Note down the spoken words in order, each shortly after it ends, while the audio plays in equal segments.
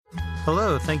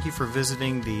Hello, thank you for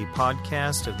visiting the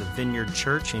podcast of the Vineyard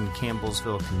Church in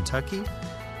Campbellsville, Kentucky.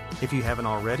 If you haven't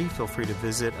already, feel free to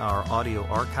visit our audio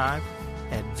archive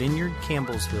at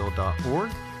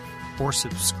vineyardcampbellsville.org or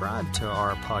subscribe to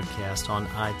our podcast on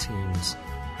iTunes.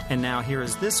 And now here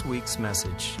is this week's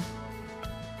message.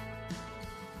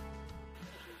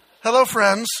 Hello,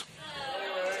 friends.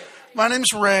 My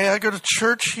name's Ray. I go to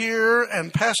church here,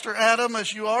 and Pastor Adam,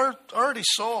 as you already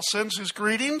saw, sends his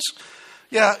greetings.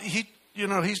 Yeah,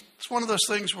 it's one of those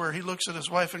things where he looks at his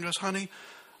wife and goes, "Honey,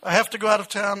 I have to go out of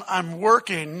town. I'm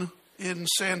working in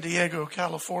San Diego,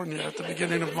 California at the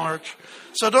beginning of March.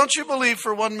 So don't you believe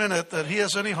for 1 minute that he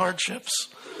has any hardships.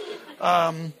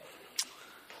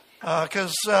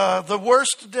 Because the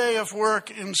worst day of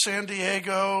work in San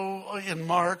Diego in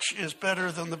March is better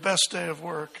than the best day of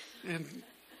work in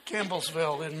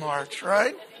Campbellsville in March,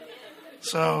 right?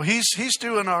 So he's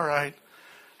doing all right.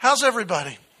 How's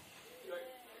everybody?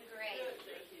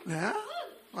 Yeah,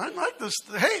 I like this.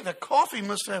 Hey, the coffee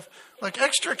must have like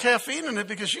extra caffeine in it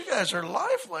because you guys are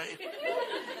lively.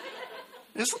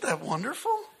 Isn't that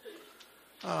wonderful?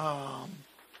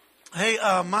 Hey,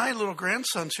 my little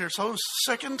grandson's here. So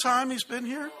second time he's been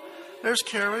here. There's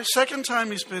Carrie. Second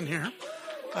time he's been here.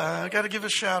 I got to give a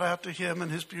shout out to him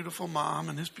and his beautiful mom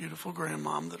and his beautiful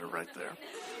grandmom that are right there.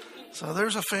 So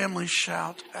there's a family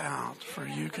shout out for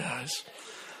you guys.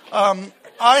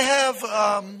 I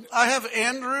have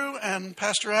Andrew and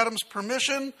Pastor Adam's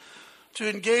permission to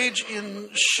engage in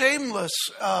shameless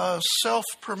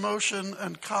self-promotion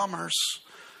and commerce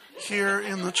here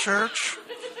in the church.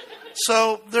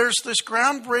 So there's this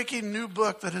groundbreaking new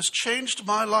book that has changed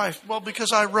my life. Well,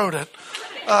 because I wrote it.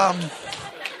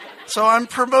 So I'm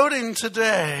promoting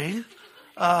today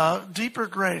Deeper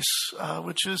Grace,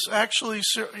 which is actually,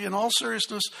 in all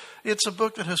seriousness, it's a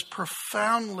book that has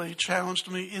profoundly challenged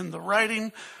me in the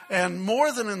writing, and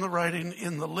more than in the writing,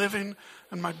 in the living.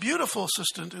 And my beautiful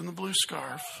assistant in the blue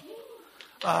scarf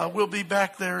will be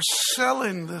back there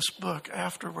selling this book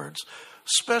afterwards.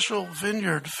 Special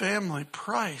Vineyard family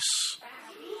price.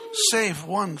 Save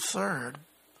 1/3.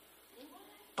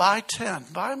 Buy 10.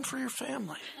 Buy them for your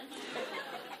family.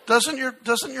 Doesn't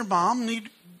your mom need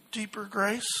Deeper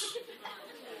Grace?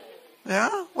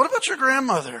 Yeah? What about your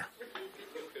grandmother?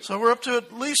 So we're up to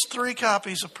at least 3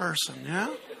 copies a person,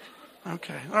 yeah?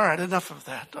 Okay. All right, enough of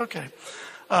that. Okay.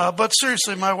 But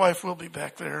seriously, my wife will be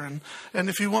back there, and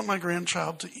if you want my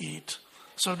grandchild to eat,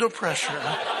 so no pressure.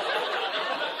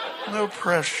 No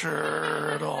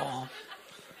pressure at all.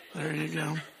 There you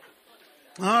go.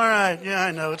 All right. Yeah,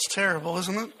 I know. It's terrible,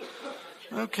 isn't it?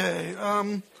 Okay.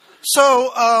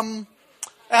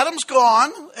 Adam's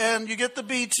gone, and you get the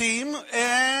B team,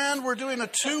 and we're doing a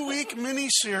 2-week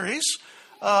mini-series,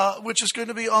 which is going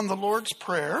to be on the Lord's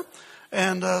Prayer.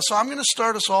 And so I'm going to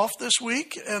start us off this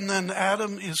week, and then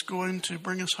Adam is going to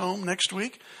bring us home next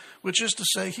week, which is to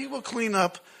say he will clean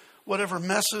up whatever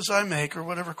messes I make or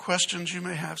whatever questions you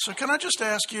may have. So can I just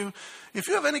ask you, if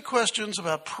you have any questions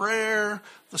about prayer,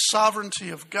 the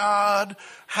sovereignty of God,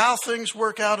 how things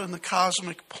work out in the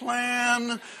cosmic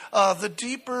plan, the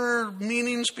deeper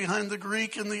meanings behind the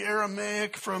Greek and the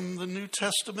Aramaic from the New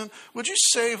Testament, would you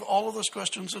save all of those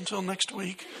questions until next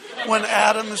week when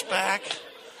Adam is back?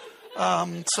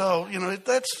 So,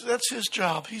 that's his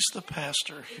job. He's the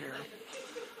pastor here.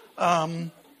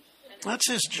 That's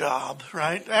his job,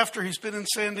 right? After he's been in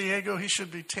San Diego, he should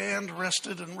be tanned,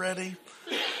 rested, and ready.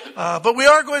 But we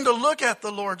are going to look at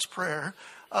the Lord's Prayer,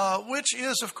 which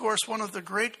is, of course, one of the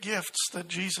great gifts that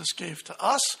Jesus gave to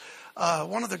us,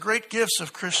 one of the great gifts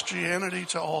of Christianity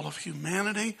to all of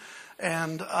humanity.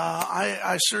 And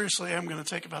I seriously am going to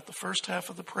take about the first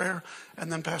half of the prayer,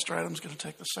 and then Pastor Adam's going to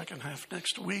take the second half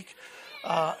next week.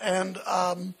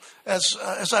 As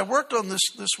I worked on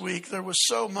this week, there was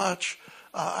so much.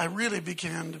 I really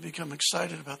began to become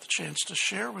excited about the chance to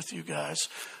share with you guys.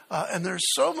 And there's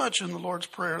so much in the Lord's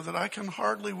Prayer that I can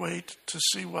hardly wait to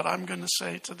see what I'm going to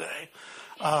say today.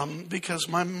 Because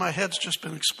my head's just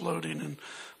been exploding in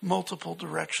multiple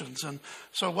directions. And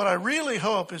so what I really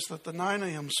hope is that the 9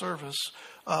 a.m. service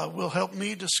will help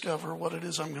me discover what it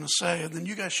is I'm going to say. And then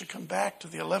you guys should come back to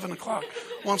the 11 o'clock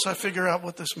once I figure out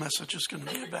what this message is going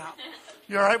to be about.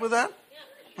 You all right with that?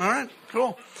 All right,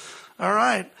 cool. All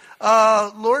right.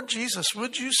 Lord Jesus,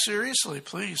 would you seriously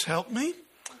please help me?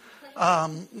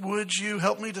 Would you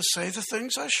help me to say the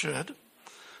things I should?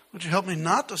 Would you help me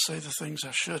not to say the things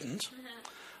I shouldn't?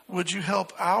 Would you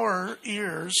help our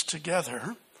ears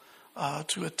together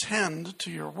to attend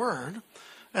to your word?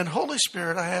 And Holy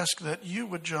Spirit, I ask that you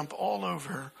would jump all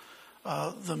over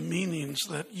the meanings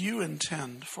that you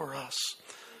intend for us.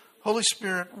 Holy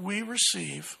Spirit, we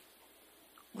receive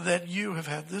that you have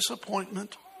had this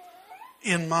appointment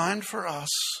in mind for us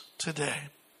today.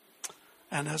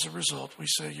 And as a result, we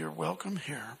say you're welcome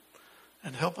here,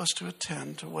 and help us to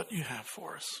attend to what you have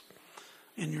for us.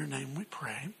 In your name we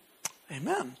pray.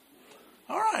 Amen.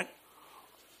 All right.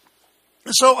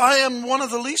 So I am one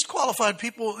of the least qualified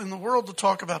people in the world to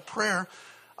talk about prayer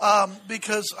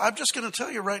because I'm just going to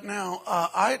tell you right now,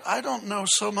 I don't know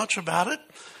so much about it.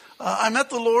 I met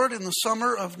the Lord in the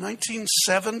summer of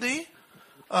 1970,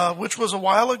 which was a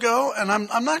while ago, and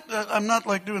I'm not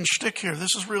like doing shtick here.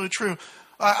 This is really true.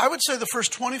 I would say the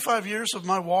first 25 years of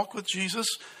my walk with Jesus,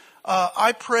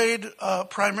 I prayed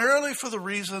primarily for the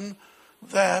reason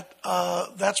that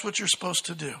that's what you're supposed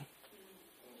to do.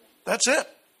 That's it.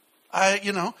 I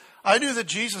knew that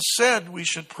Jesus said we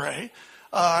should pray.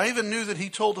 I even knew that he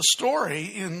told a story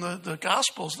in the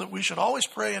Gospels that we should always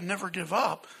pray and never give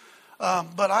up.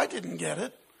 But I didn't get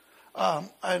it.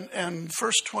 And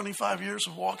first 25 years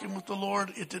of walking with the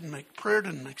Lord, prayer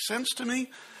didn't make sense to me.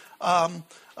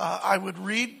 I would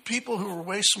read people who were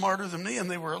way smarter than me,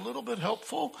 and they were a little bit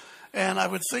helpful. And I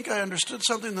would think I understood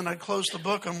something, then I'd close the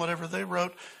book on whatever they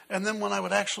wrote. And then when I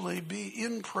would actually be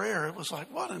in prayer, it was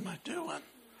like, what am I doing?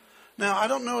 Now, I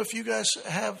don't know if you guys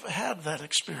have had that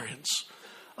experience.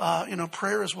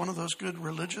 Prayer is one of those good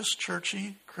religious,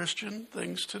 churchy, Christian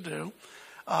things to do.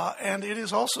 And it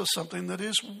is also something that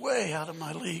is way out of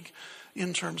my league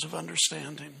in terms of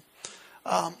understanding.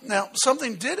 Now,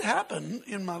 something did happen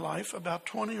in my life about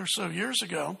 20 or so years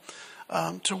ago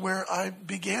to where I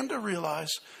began to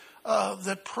realize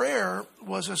that prayer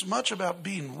was as much about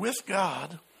being with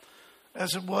God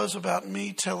as it was about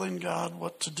me telling God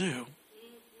what to do.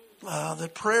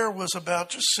 That prayer was about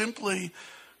just simply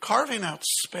carving out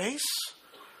space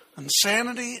and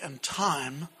sanity and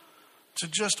time to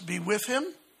just be with him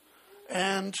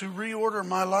and to reorder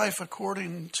my life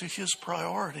according to his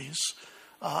priorities.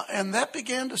 And that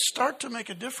began to start to make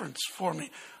a difference for me.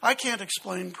 I can't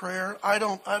explain prayer. I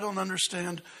don't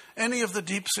understand any of the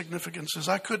deep significances.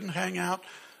 I couldn't hang out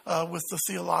with the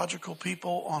theological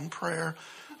people on prayer.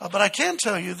 But I can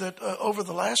tell you that over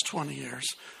the last 20 years,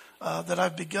 that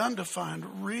I've begun to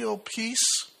find real peace.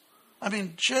 I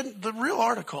mean, the real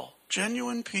article,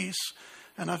 genuine peace.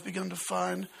 And I've begun to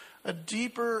find a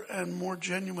deeper and more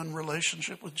genuine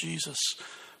relationship with Jesus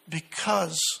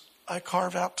because I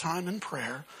carve out time in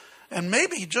prayer. And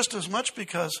maybe just as much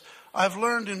because I've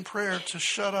learned in prayer to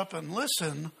shut up and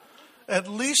listen at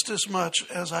least as much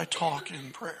as I talk in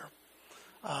prayer.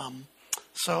 I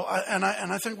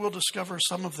think we'll discover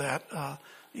some of that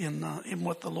in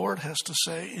what the Lord has to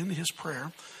say in his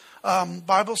prayer.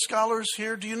 Bible scholars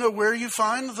here, do you know where you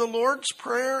find the Lord's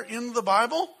Prayer in the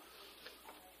Bible?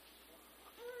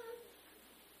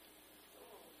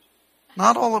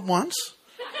 Not all at once.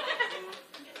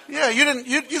 Yeah,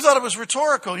 you thought it was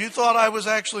rhetorical. You thought I was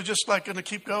actually just like going to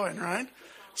keep going, right?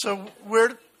 So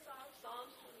where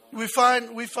we find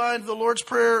the Lord's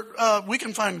Prayer, we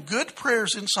can find good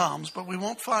prayers in Psalms, but we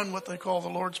won't find what they call the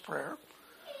Lord's Prayer.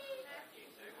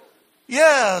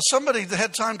 Yeah, somebody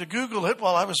had time to Google it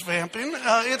while I was vamping.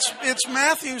 It's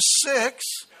Matthew 6.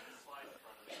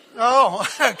 Oh,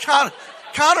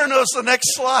 Connor knows the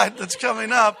next slide that's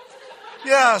coming up.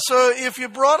 Yeah, so if you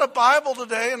brought a Bible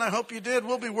today, and I hope you did,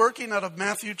 we'll be working out of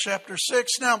Matthew chapter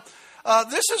 6. Now,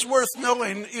 this is worth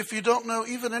knowing if you don't know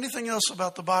even anything else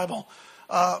about the Bible.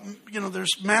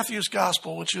 There's Matthew's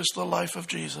Gospel, which is the life of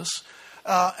Jesus.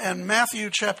 And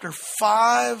Matthew chapter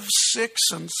 5, 6,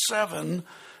 and 7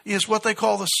 is what they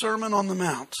call the Sermon on the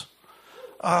Mount,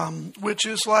 which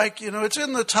is like, it's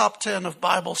in the top 10 of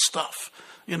Bible stuff.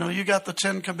 You got the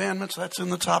 10 Commandments, that's in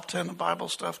the top 10 of Bible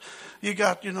stuff. You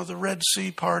got, the Red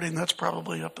Sea parting, that's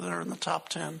probably up there in the top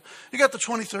 10. You got the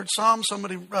 23rd Psalm,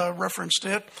 somebody referenced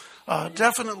it,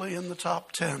 definitely in the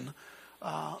top 10.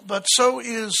 But so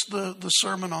is the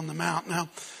Sermon on the Mount. Now,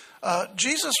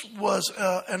 Jesus was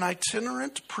an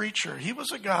itinerant preacher. He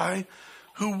was a guy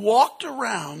who walked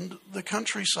around the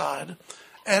countryside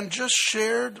and just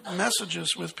shared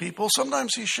messages with people.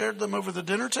 Sometimes he shared them over the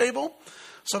dinner table.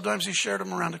 Sometimes he shared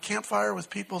them around a campfire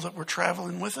with people that were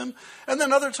traveling with him. And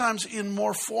then other times in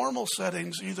more formal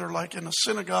settings, either like in a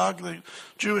synagogue, the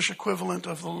Jewish equivalent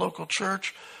of the local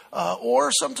church,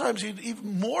 or sometimes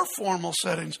even more formal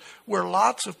settings where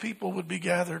lots of people would be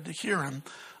gathered to hear him.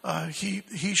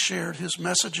 He shared his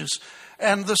messages.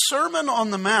 And the Sermon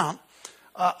on the Mount,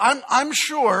 I'm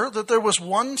sure that there was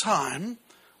one time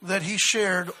that he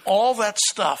shared all that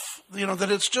stuff,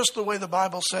 that it's just the way the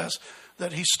Bible says,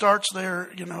 that he starts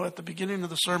there, at the beginning of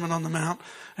the Sermon on the Mount,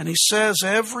 and he says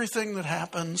everything that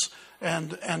happens,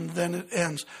 and then it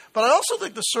ends. But I also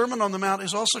think the Sermon on the Mount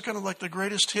is also kind of like the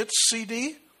greatest hits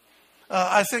CD.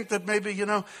 I think that maybe,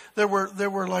 there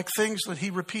were like things that he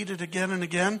repeated again and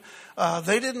again.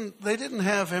 They didn't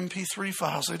have MP3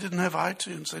 files. They didn't have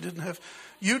iTunes. They didn't have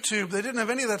YouTube. They didn't have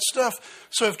any of that stuff.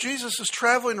 So if Jesus is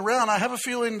traveling around, I have a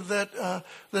feeling that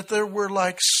there were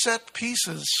like set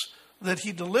pieces that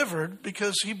he delivered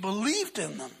because he believed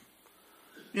in them.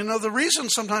 The reason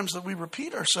sometimes that we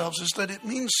repeat ourselves is that it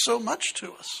means so much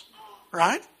to us,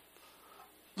 right?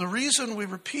 The reason we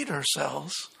repeat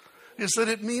ourselves is that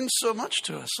it means so much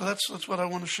to us. So that's what I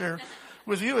want to share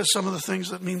with you as some of the things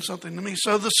that mean something to me.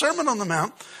 So the Sermon on the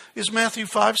Mount is Matthew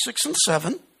 5, 6, and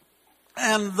 7.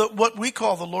 And what we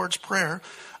call the Lord's Prayer,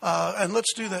 and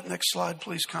let's do that next slide,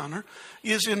 please, Connor,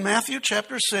 is in Matthew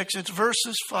chapter 6. It's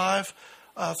verses 5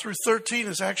 through 13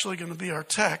 is actually going to be our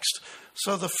text.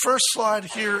 So the first slide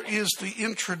here is the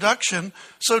introduction.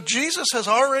 So Jesus has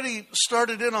already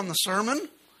started in on the sermon.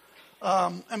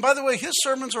 And by the way, his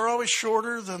sermons are always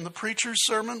shorter than the preacher's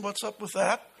sermon. What's up with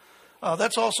that?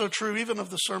 That's also true even of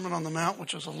the Sermon on the Mount,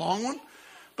 which is a long one.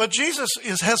 But Jesus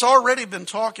has already been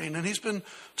talking, and he's been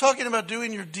talking about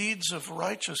doing your deeds of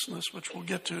righteousness, which we'll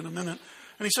get to in a minute.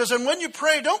 And he says, and when you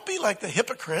pray, don't be like the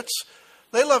hypocrites.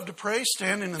 They love to pray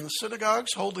standing in the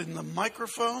synagogues, holding the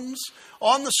microphones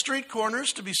on the street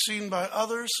corners to be seen by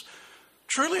others.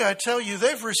 Truly, I tell you,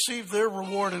 they've received their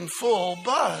reward in full.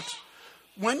 But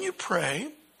when you pray,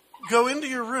 go into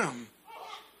your room,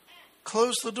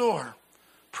 close the door,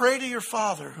 pray to your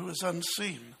Father who is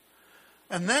unseen.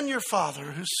 And then your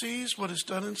Father who sees what is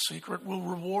done in secret will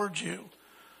reward you.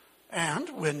 And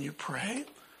when you pray,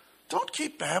 don't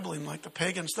keep babbling like the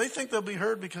pagans. They think they'll be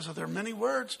heard because of their many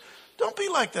words. Don't be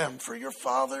like them, for your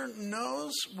Father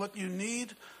knows what you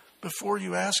need before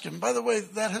you ask him. By the way,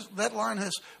 that line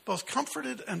has both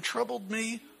comforted and troubled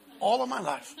me all of my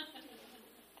life.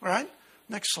 Right?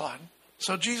 Next slide.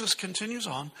 So Jesus continues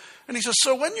on, and he says,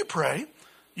 so when you pray,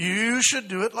 you should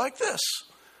do it like this.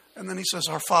 And then he says,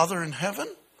 our Father in heaven,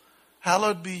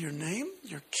 hallowed be your name.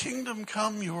 Your kingdom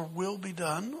come, your will be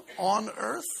done on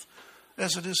earth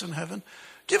as it is in heaven.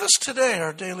 Give us today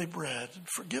our daily bread.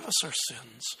 Forgive us our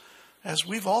sins as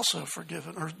we've also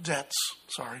forgiven, or debts,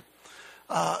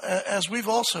 as we've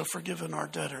also forgiven our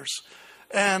debtors.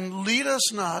 And lead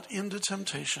us not into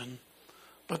temptation,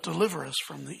 but deliver us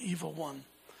from the evil one.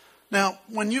 Now,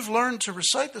 when you've learned to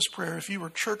recite this prayer, if you were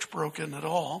church broken at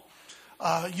all,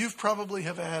 you've probably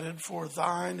have added, for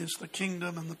thine is the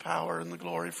kingdom and the power and the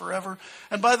glory forever.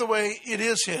 And by the way, it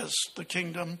is his, the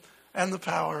kingdom and the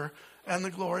power and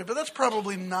the glory. But that's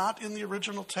probably not in the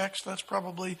original text. That's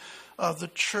probably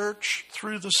the church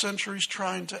through the centuries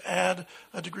trying to add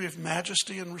a degree of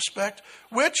majesty and respect,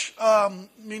 which,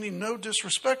 meaning no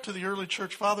disrespect to the early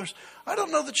church fathers, I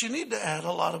don't know that you need to add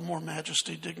a lot of more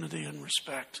majesty, dignity, and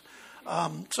respect.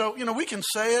 So, we can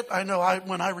say it. I know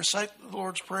when I recite the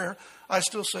Lord's Prayer, I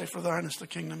still say, for thine is the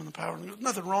kingdom and the power. And there's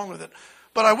nothing wrong with it.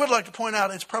 But I would like to point out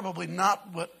it's probably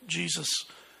not what Jesus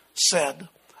said.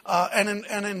 And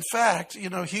in fact,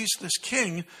 he's this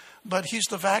king, but he's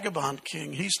the vagabond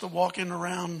king. He's the walking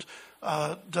around,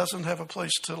 doesn't have a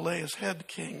place to lay his head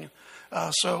king.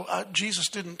 So Jesus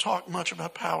didn't talk much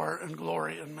about power and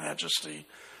glory and majesty.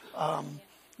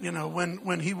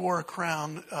 When he wore a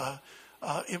crown,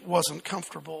 it wasn't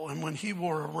comfortable. And when he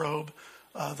wore a robe,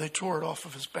 they tore it off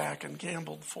of his back and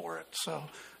gambled for it. So,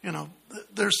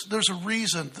 there's a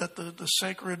reason that the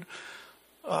sacred,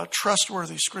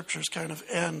 trustworthy scriptures kind of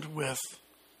end with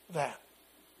that.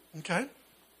 Okay?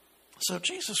 So,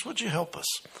 Jesus, would you help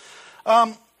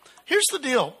us? Here's the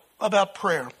deal about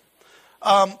prayer.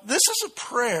 This is a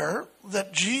prayer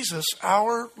that Jesus,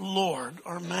 our Lord,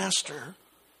 our Master,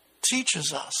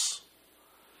 teaches us.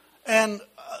 And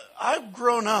I've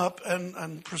grown up,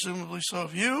 and presumably so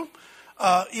have you,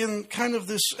 in kind of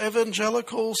this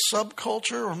evangelical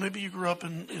subculture, or maybe you grew up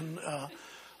in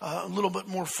a little bit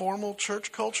more formal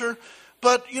church culture.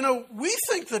 But, we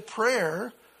think that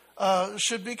prayer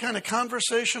should be kind of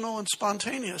conversational and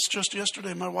spontaneous. Just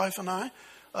yesterday, my wife and I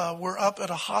were up at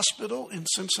a hospital in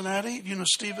Cincinnati.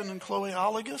 Stephen and Chloe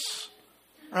Oligus,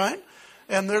 right?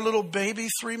 And their little baby,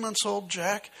 3 months old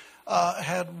Jack,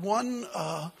 had one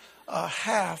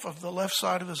half of the left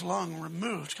side of his lung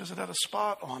removed because it had a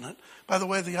spot on it. By the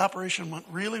way, the operation went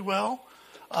really well.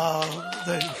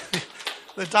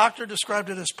 The doctor described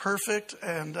it as perfect,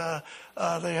 and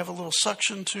they have a little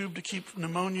suction tube to keep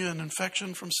pneumonia and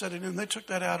infection from setting in. They took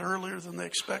that out earlier than they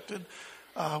expected.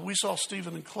 We saw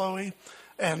Stephen and Chloe,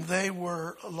 and they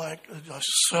were like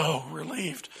so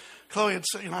relieved. Chloe had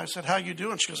said, I said, how you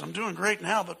doing? She goes, I'm doing great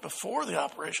now, but before the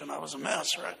operation, I was a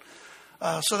mess, right?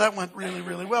 So that went really,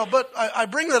 really well. But I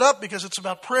bring that up because it's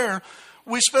about prayer.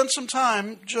 we spent some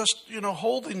time just,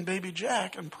 holding baby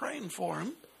Jack and praying for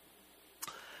him.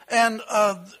 And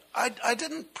I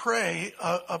didn't pray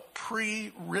a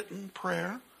pre-written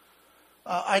prayer.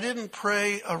 I didn't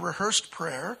pray a rehearsed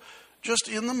prayer. Just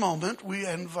in the moment, we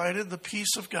invited the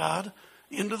peace of God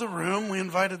into the room. We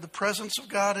invited the presence of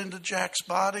God into Jack's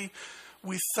body.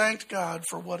 We thanked God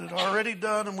for what had already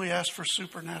done, and we asked for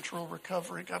supernatural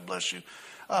recovery. God bless you.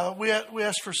 We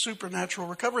asked for supernatural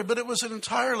recovery, but it was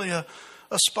entirely a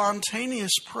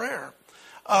spontaneous prayer.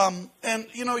 And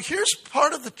here's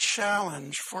part of the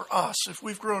challenge for us. If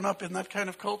we've grown up in that kind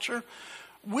of culture,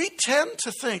 we tend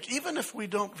to think, even if we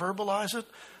don't verbalize it,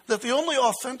 that the only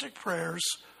authentic prayers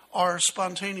are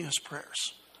spontaneous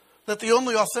prayers. That the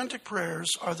only authentic prayers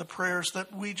are the prayers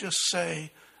that we just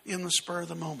say in the spur of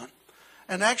the moment.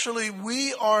 And actually,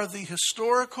 we are the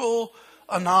historical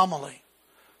anomaly.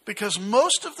 Because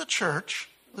most of the church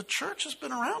has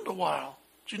been around a while.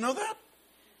 Do you know that?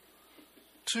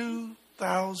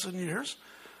 2,000 years.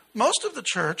 Most of the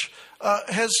church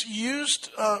has used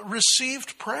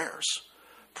received prayers.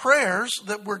 Prayers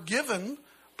that were given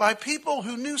by people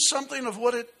who knew something of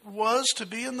what it was to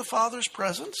be in the Father's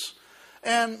presence.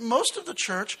 And most of the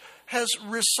church has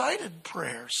recited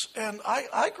prayers. And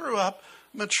I grew up,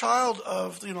 I'm a child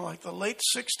of, like the late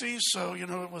 60s. So,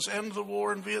 it was end the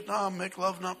war in Vietnam, make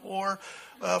love, not war.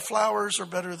 Flowers are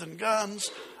better than guns.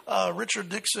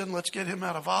 Richard Nixon, let's get him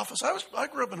out of office. I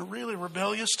grew up in a really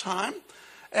rebellious time.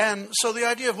 And so the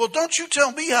idea of, well, don't you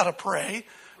tell me how to pray.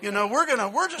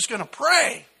 We're just going to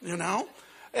pray,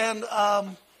 And,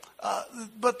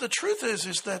 but the truth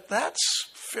is that that's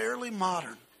fairly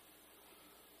modern.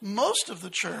 Most of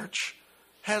the church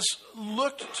has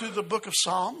looked to the book of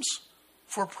Psalms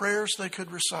for prayers they could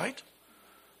recite.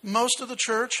 Most of the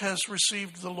church has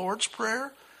received the Lord's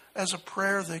Prayer as a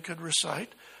prayer they could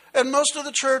recite. And most of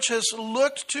the church has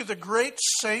looked to the great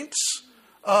saints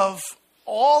of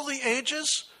all the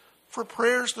ages for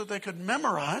prayers that they could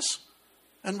memorize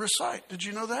and recite. Did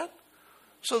you know that?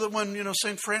 So that when,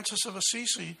 St. Francis of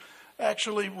Assisi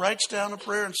actually writes down a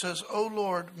prayer and says, "Oh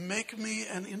Lord, make me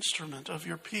an instrument of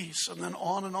your peace," and then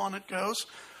on it goes.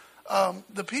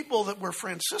 The people that were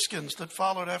Franciscans that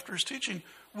followed after his teaching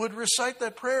would recite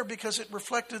that prayer because it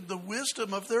reflected the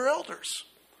wisdom of their elders.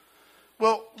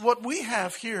 Well, what we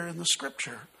have here in the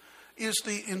Scripture is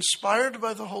the inspired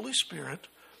by the Holy Spirit,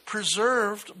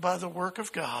 preserved by the work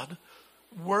of God,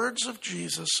 words of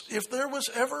Jesus. If there was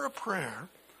ever a prayer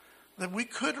that we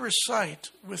could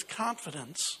recite with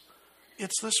confidence,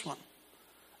 it's this one.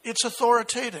 It's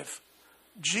authoritative.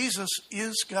 Jesus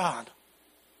is God.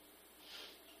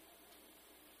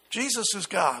 Jesus is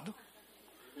God.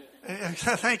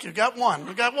 Thank you. Got one.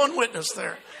 We got one witness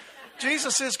there.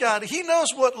 Jesus is God. He knows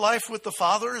what life with the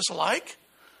Father is like.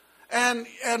 And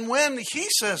when he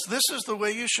says, this is the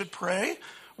way you should pray,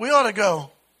 we ought to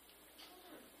go,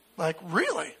 like,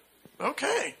 really?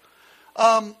 Okay.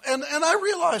 And I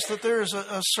realize that there is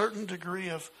a certain degree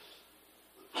of,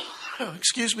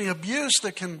 abuse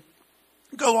that can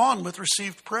go on with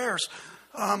received prayers.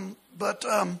 But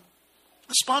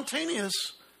spontaneity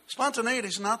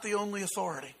is not the only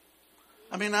authority.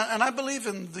 I believe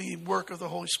in the work of the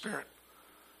Holy Spirit.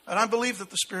 And I believe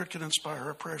that the Spirit can inspire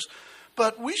our prayers.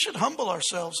 But we should humble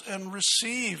ourselves and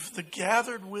receive the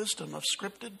gathered wisdom of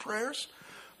scripted prayers,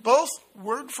 both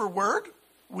word for word.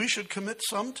 We should commit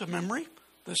some to memory.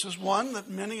 This is one that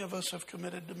many of us have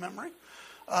committed to memory.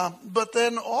 But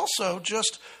then also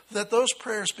just that those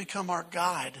prayers become our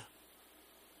guide.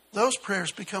 Those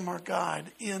prayers become our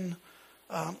guide in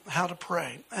how to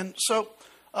pray. And so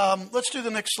let's do the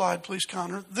next slide, please,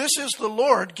 Connor. This is the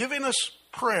Lord giving us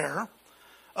prayer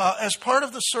as part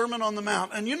of the Sermon on the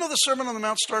Mount. And the Sermon on the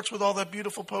Mount starts with all that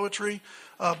beautiful poetry.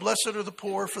 Blessed are the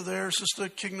poor, for theirs is the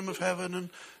kingdom of heaven.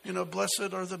 And,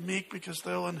 blessed are the meek, because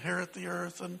they'll inherit the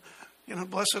earth. And,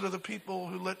 blessed are the people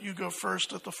who let you go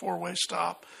first at the four-way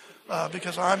stop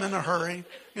because I'm in a hurry.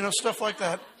 Stuff like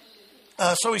that.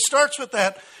 So he starts with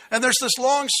that. And there's this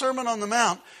long Sermon on the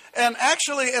Mount. And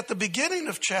actually, at the beginning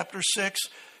of chapter 6,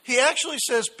 he actually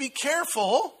says, be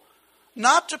careful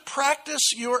not to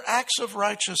practice your acts of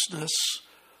righteousness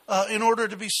in order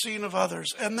to be seen of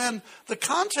others. And then the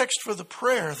context for the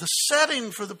prayer, the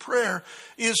setting for the prayer,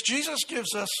 is Jesus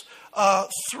gives us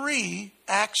 3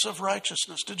 acts of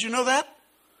righteousness. Did you know that?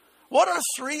 What are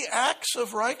 3 acts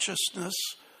of righteousness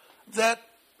that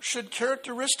should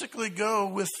characteristically go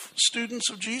with students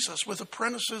of Jesus, with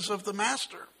apprentices of the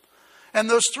Master? And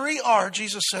those 3 are,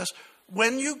 Jesus says,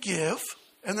 when you give,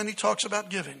 and then he talks about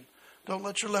giving. Don't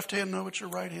let your left hand know what your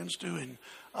right hand's doing.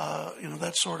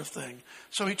 That sort of thing.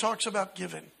 So he talks about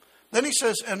giving. Then he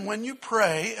says, and when you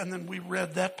pray, and then we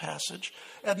read that passage.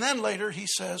 And then later he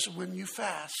says, when you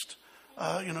fast,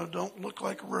 don't look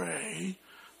like Ray,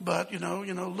 but,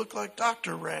 look like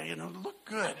Dr. Ray, look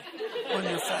good when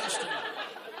you're fasting.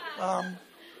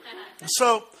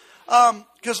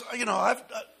 Because,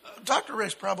 Dr.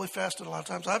 Ray's probably fasted a lot of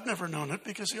times. I've never known it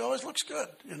because he always looks good,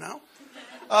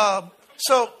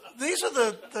 So these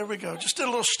are there we go, just did a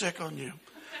little shtick on you.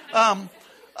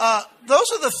 Those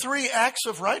are the three acts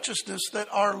of righteousness that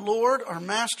our Lord, our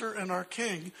Master, and our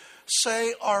King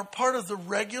say are part of the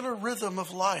regular rhythm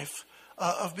of life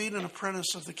of being an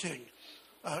apprentice of the King.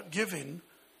 Giving,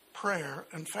 prayer,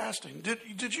 and fasting.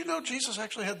 Did you know Jesus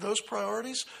actually had those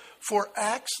priorities for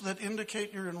acts that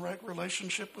indicate you're in right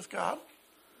relationship with God?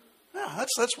 Yeah,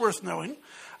 that's worth knowing.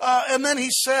 And then he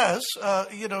says,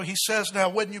 now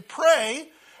when you pray,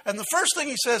 and the first thing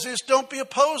he says is don't be a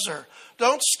poser.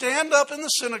 Don't stand up in the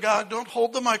synagogue. Don't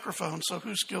hold the microphone. So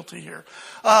who's guilty here?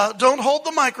 Don't hold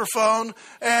the microphone,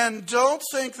 and don't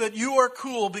think that you are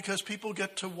cool because people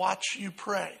get to watch you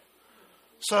pray.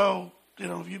 So,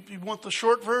 you want the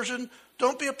short version,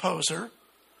 don't be a poser.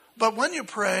 But when you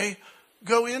pray,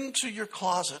 go into your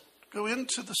closet. Go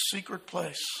into the secret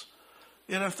place.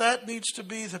 And if that needs to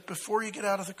be that before you get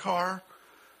out of the car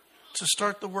to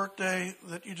start the workday,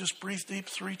 that you just breathe deep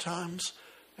 3 times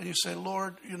and you say,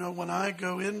 Lord, when I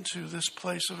go into this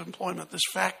place of employment, this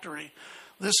factory,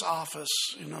 this office,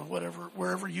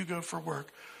 wherever you go for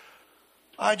work,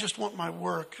 I just want my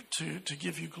work to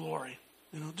give you glory.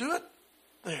 Do it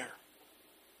there,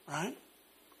 right?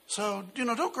 So,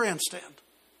 don't grandstand,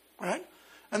 right?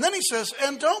 And then he says,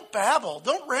 and don't babble,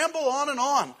 don't ramble on and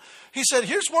on. He said,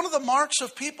 here's one of the marks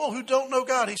of people who don't know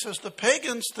God. He says, the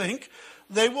pagans think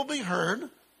they will be heard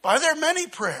by their many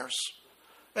prayers.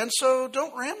 And so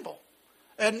don't ramble.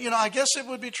 And, I guess it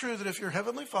would be true that if your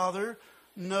Heavenly Father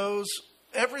knows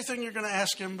everything you're going to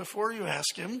ask Him before you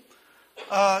ask Him,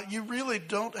 you really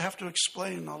don't have to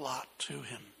explain a lot to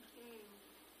Him.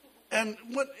 And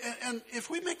if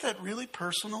we make that really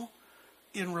personal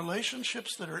in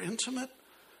relationships that are intimate,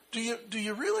 do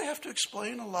you really have to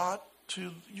explain a lot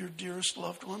to your dearest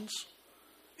loved ones?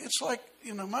 It's like,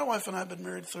 my wife and I have been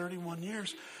married 31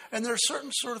 years, and there are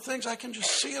certain sort of things I can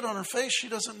just see it on her face. She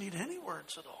doesn't need any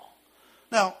words at all.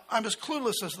 Now, I'm as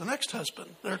clueless as the next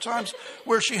husband. There are times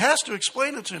where she has to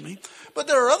explain it to me, but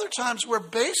there are other times where,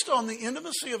 based on the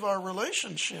intimacy of our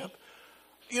relationship,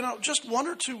 just 1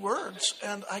 or 2 words,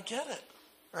 and I get it,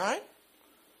 right?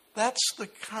 That's the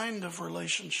kind of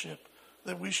relationship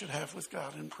that we should have with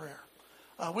God in prayer.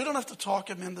 We don't have to talk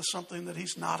Him into something that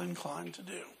He's not inclined to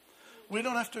do. We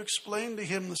don't have to explain to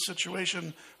Him the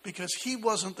situation because He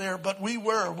wasn't there, but we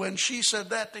were when she said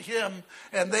that to Him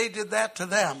and they did that to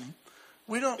them.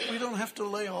 We don't have to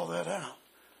lay all that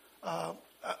out.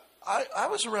 I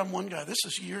was around one guy, this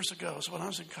is years ago, so when I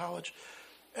was in college,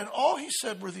 and all he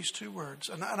said were these 2 words,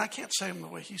 and I can't say them the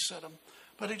way he said them,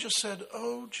 but he just said,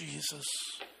 "Oh, Jesus."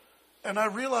 And I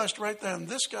realized right then,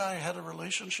 this guy had a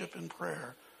relationship in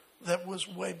prayer that was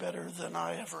way better than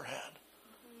I ever had.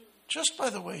 Just by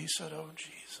the way he said, "Oh,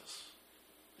 Jesus."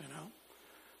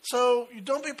 So you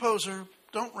don't be a poser,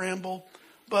 don't ramble,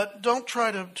 but don't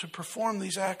try to perform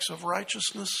these acts of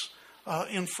righteousness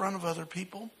in front of other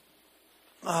people.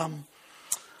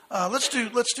 Let's do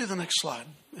the next slide,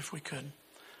 if we could.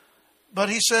 But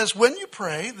he says, when you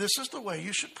pray, this is the way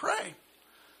you should pray.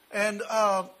 And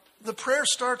the prayer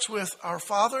starts with our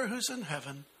Father who's in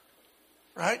heaven,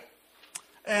 right?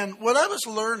 And when I was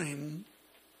learning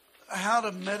how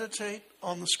to meditate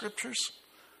on the Scriptures,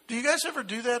 do you guys ever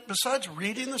do that besides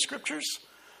reading the Scriptures?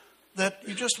 That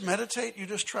you just meditate, you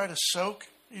just try to soak,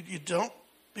 you don't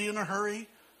be in a hurry,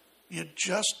 you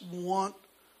just want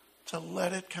to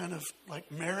let it kind of like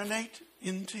marinate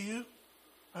into you?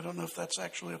 I don't know if that's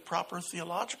actually a proper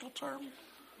theological term.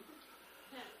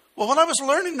 Well, when I was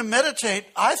learning to meditate,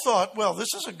 I thought, well,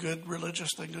 this is a good religious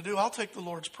thing to do. I'll take the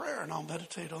Lord's Prayer and I'll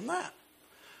meditate on that.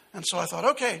 And so I thought,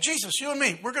 okay, Jesus, you and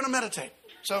me, we're going to meditate.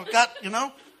 So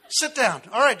sit down.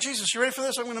 All right, Jesus, you ready for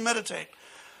this? I'm going to meditate.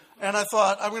 And I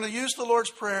thought, I'm going to use the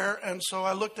Lord's Prayer. And so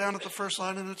I looked down at the first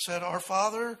line and it said, Our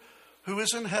Father who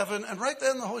is in heaven. And right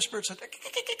then the Holy Spirit said,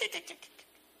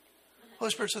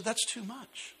 Holy Spirit said, that's too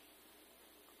much.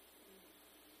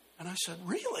 And I said,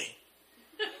 really?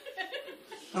 And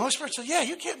the Holy Spirit said, yeah,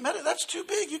 you can't meditate. That's too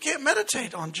big. You can't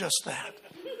meditate on just that.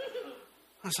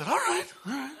 I said, all right.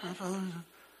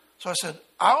 So I said,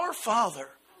 Our Father.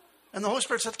 And the Holy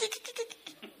Spirit said,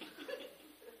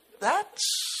 that's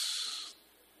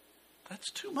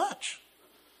too much.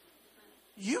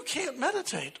 You can't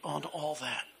meditate on all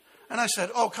that. And I said,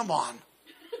 oh, come on.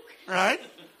 Right?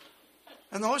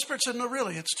 And the Holy Spirit said, no,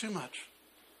 really, it's too much.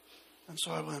 And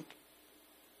so I went,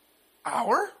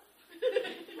 hour?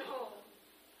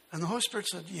 And the Holy Spirit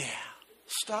said, yeah,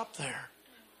 stop there.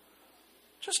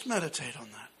 Just meditate on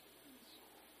that.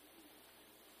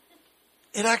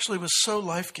 It actually was so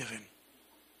life-giving.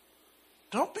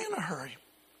 Don't be in a hurry.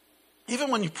 Even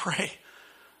when you pray,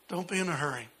 don't be in a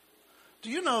hurry. Do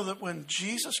you know that when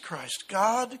Jesus Christ,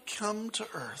 God come to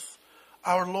earth,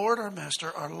 our Lord, our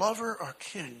Master, our lover, our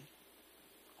King,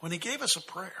 when he gave us a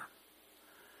prayer,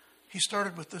 he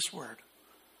started with this word,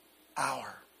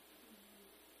 our.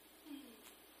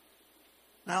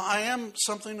 Now, I am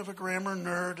something of a grammar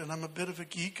nerd, and I'm a bit of a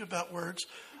geek about words.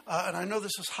 And I know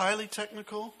this is highly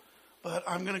technical, but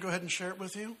I'm going to go ahead and share it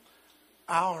with you.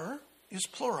 Our is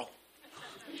plural.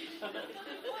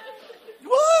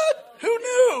 What? Who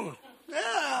knew?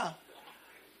 Yeah.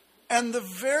 And the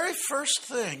very first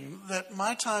thing that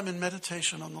my time in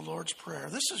meditation on the Lord's Prayer,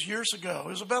 this is years ago, it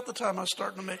was about the time I was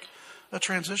starting to make a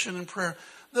transition in prayer.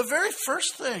 The very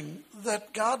first thing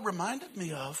that God reminded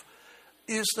me of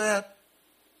is that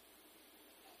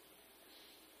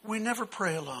we never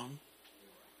pray alone.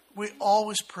 We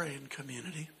always pray in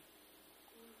community.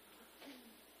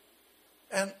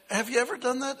 And have you ever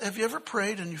done that? Have you ever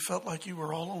prayed and you felt like you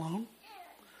were all alone?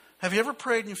 Have you ever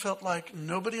prayed and you felt like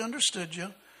nobody understood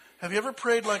you? Have you ever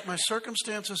prayed like my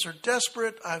circumstances are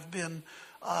desperate? I've been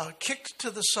kicked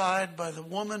to the side by the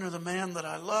woman or the man that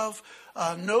I love.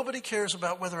 Nobody cares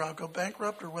about whether I'll go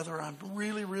bankrupt or whether I'm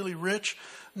really, really rich.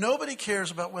 Nobody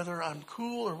cares about whether I'm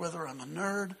cool or whether I'm a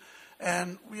nerd.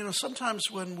 And, sometimes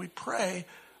when we pray,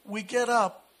 we get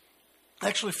up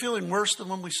actually feeling worse than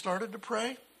when we started to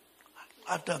pray.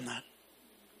 I've done that,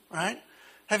 right?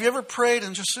 Have you ever prayed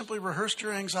and just simply rehearsed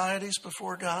your anxieties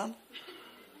before God,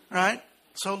 right?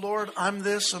 So, Lord, I'm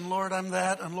this, and Lord, I'm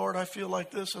that, and Lord, I feel like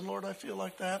this, and Lord, I feel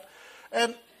like that.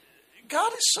 And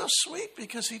God is so sweet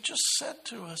because he just said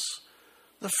to us,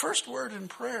 the first word in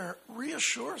prayer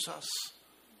reassures us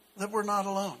that we're not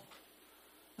alone.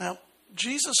 Now,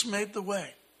 Jesus made the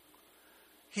way.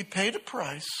 He paid a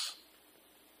price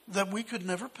that we could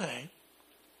never pay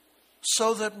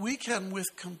so that we can,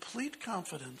 with complete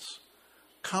confidence,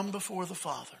 come before the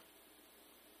Father.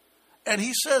 And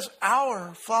he says,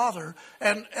 our Father.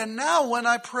 And now when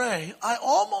I pray, I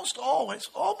almost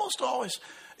always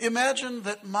imagine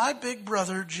that my big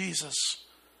brother, Jesus,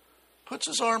 puts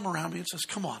his arm around me and says,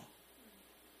 come on,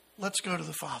 let's go to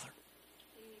the Father.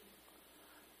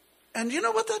 And you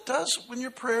know what that does when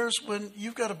your prayers, when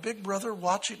you've got a big brother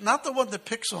watching, not the one that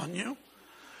picks on you,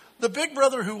 the big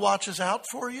brother who watches out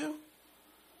for you,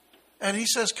 and he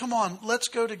says, come on, let's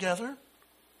go together.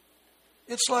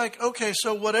 It's like, okay,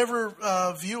 so whatever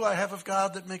view I have of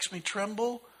God that makes me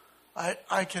tremble,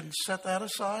 I can set that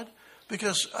aside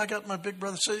because I got my big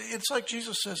brother. So it's like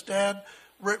Jesus says, Dad,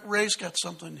 Ray's got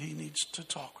something he needs to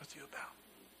talk with you about.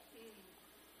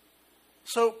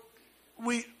 So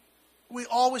we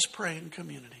always pray in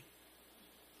community,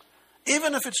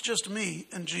 even if it's just me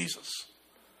and Jesus.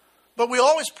 But we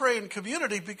always pray in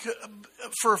community because,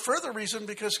 for a further reason,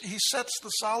 because he sets the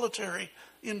solitary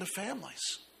into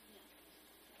families.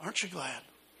 Aren't you glad?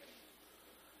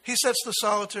 He sets the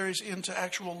solitaries into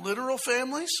actual literal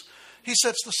families. He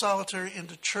sets the solitary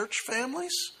into church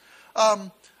families.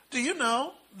 Do you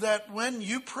know that when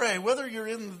you pray, whether you're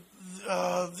in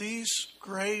these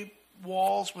gray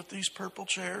walls with these purple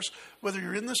chairs, whether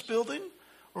you're in this building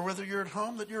or whether you're at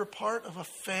home, that you're a part of a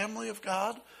family of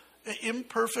God,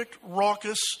 imperfect,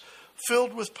 raucous,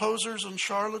 filled with posers and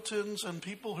charlatans and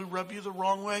people who rub you the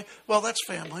wrong way? Well, that's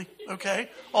family, okay?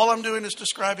 All I'm doing is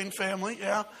describing family,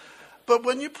 yeah? But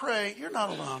when you pray, you're not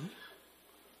alone.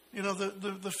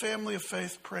 The family of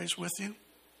faith prays with you,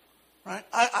 right?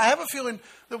 I have a feeling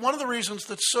that one of the reasons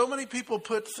that so many people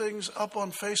put things up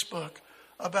on Facebook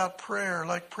about prayer,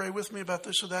 like pray with me about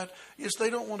this or that, is they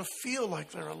don't want to feel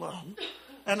like they're alone.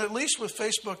 And at least with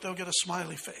Facebook, they'll get a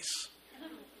smiley face,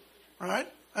 right?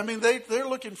 I mean, they're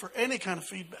looking for any kind of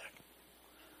feedback.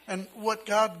 And what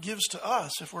God gives to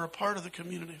us, if we're a part of the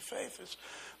community of faith, is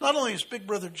not only is Big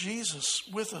Brother Jesus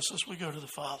with us as we go to the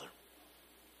Father,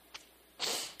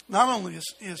 not only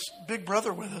is Big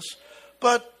Brother with us,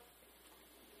 but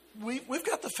we've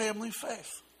got the family of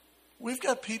faith. We've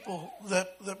got people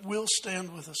that will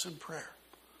stand with us in prayer.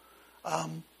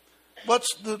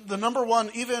 What's the number one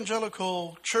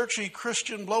evangelical, churchy,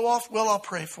 Christian blow-off? Well, I'll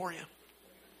pray for you.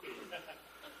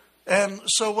 And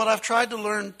so what I've tried to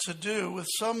learn to do with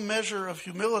some measure of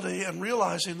humility and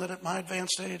realizing that at my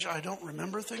advanced age I don't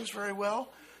remember things very well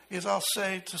is I'll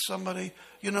say to somebody,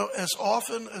 as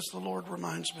often as the Lord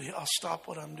reminds me, I'll stop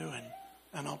what I'm doing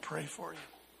and I'll pray for you.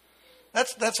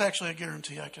 That's actually a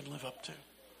guarantee I can live up to.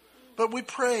 But we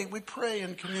pray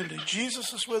in community.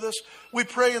 Jesus is with us. We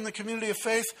pray in the community of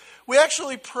faith. We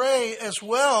actually pray as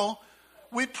well.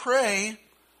 We pray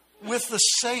with the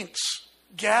saints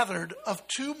gathered of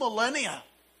 2 millennia.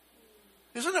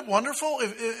 Isn't it wonderful?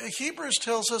 Hebrews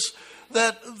tells us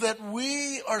that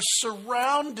we are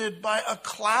surrounded by a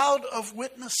cloud of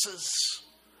witnesses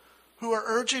who are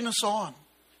urging us on.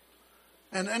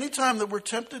 And anytime that we're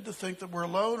tempted to think that we're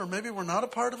alone, or maybe we're not a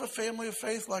part of a family of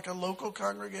faith like a local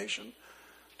congregation,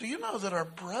 do you know that our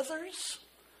brothers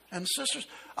and sisters,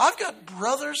 I've got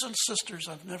brothers and sisters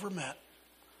I've never met.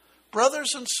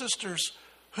 Brothers and sisters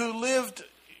who lived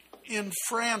in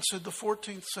France in the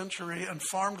 14th century and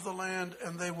farmed the land,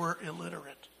 and they were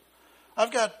illiterate.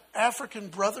 I've got African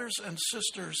brothers and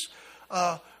sisters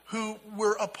who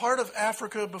were a part of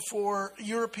Africa before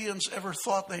Europeans ever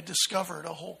thought they discovered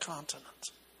a whole continent.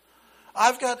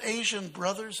 I've got Asian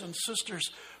brothers and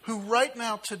sisters who right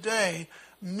now today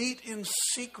meet in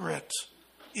secret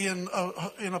in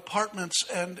apartments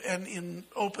and in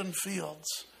open fields.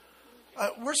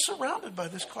 We're surrounded by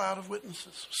this cloud of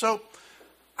witnesses. So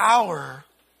our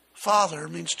Father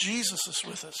means Jesus is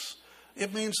with us.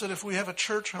 It means that if we have a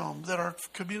church home, that our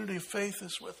community of faith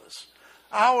is with us.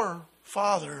 Our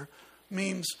Father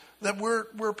means that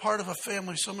we're part of a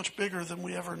family so much bigger than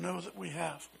we ever know that we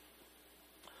have.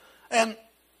 And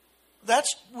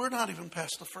we're not even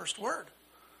past the first word.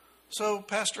 So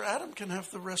Pastor Adam can have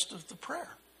the rest of the prayer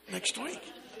next week.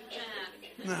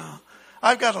 No,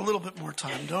 I've got a little bit more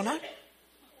time, don't I?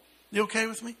 You okay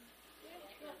with me?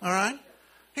 All right.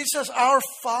 He says, our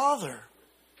Father.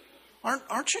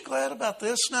 Aren't you glad about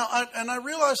this? Now, I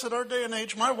realize that our day and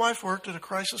age, my wife worked at a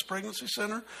crisis pregnancy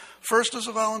center, first as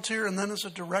a volunteer and then as a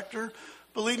director.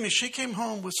 Believe me, she came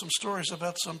home with some stories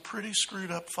about some pretty screwed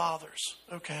up fathers,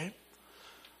 okay?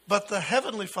 But the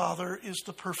Heavenly Father is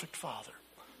the perfect Father.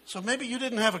 So maybe you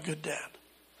didn't have a good dad.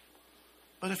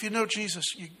 But if you know Jesus,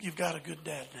 you've got a good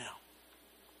dad now.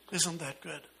 Isn't that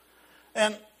good?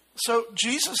 And so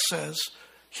Jesus says,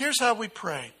 here's how we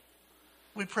pray.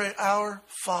 We pray, our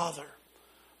Father.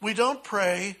 We don't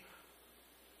pray,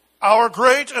 our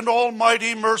great and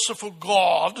almighty merciful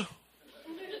God.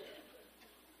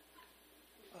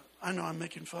 I know I'm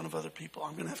making fun of other people.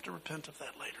 I'm going to have to repent of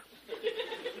that later.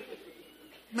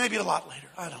 Maybe a lot later.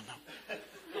 I don't know.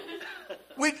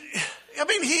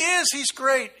 He's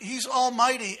great. He's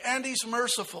almighty and he's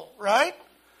merciful, right?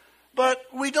 But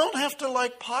we don't have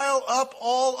to pile up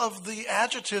all of the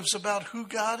adjectives about who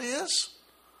God is.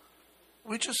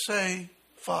 We just say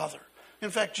Father. In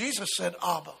fact, Jesus said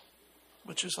Abba,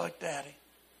 which is like daddy,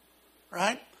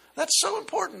 right? That's so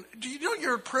important. Do you know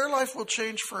your prayer life will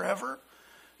change forever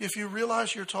if you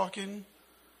realize you're talking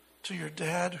to your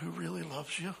dad who really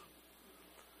loves you,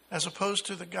 as opposed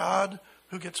to the God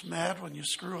who gets mad when you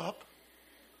screw up?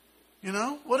 You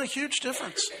know, what a huge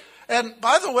difference. And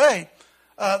by the way,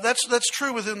 that's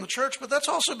true within the church, but that's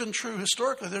also been true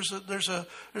historically. There's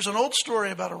an old story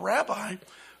about a rabbi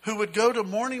who would go to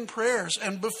morning prayers,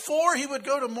 and before he would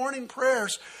go to morning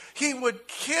prayers, he would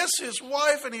kiss his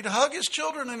wife and he'd hug his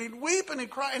children and he'd weep and he'd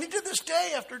cry, and he did this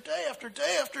day after day after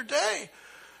day after day.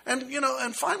 And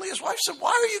and finally his wife said,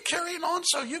 "Why are you carrying on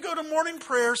so? You go to morning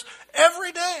prayers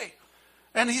every day."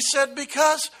 And he said,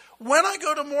 "Because when I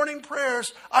go to morning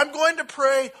prayers, I'm going to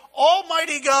pray,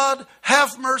 Almighty God,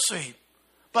 have mercy.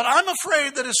 But I'm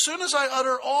afraid that as soon as I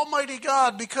utter Almighty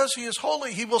God, because he is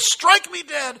holy, he will strike me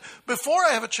dead before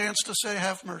I have a chance to say,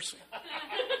 have mercy."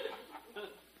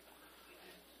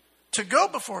 To go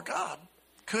before God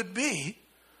could be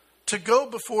to go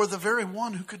before the very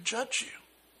one who could judge you.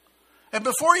 And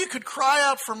before you could cry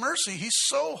out for mercy, he's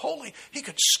so holy, he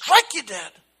could strike you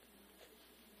dead.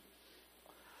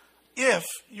 If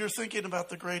you're thinking about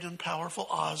the great and powerful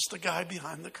Oz, the guy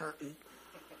behind the curtain.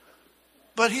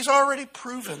 But he's already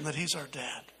proven that he's our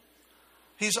dad.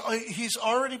 He's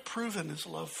already proven his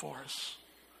love for us.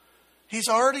 He's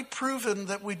already proven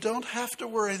that we don't have to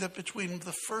worry that between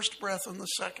the first breath and the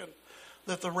second,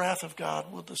 that the wrath of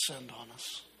God will descend on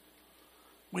us.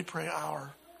 We pray,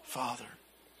 our Father.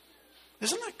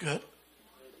 Isn't that good?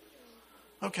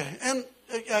 Okay, and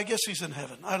I guess he's in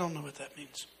heaven. I don't know what that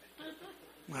means.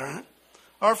 All right?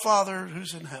 Our Father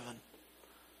who's in heaven.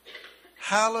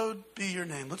 Hallowed be your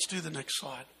name. Let's do the next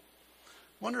slide.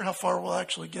 Wonder how far we'll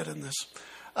actually get in this.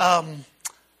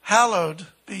 Hallowed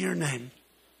be your name.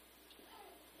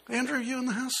 Andrew, you in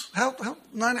the house? How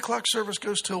 9 o'clock service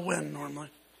goes till when normally?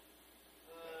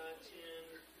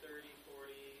 10:30,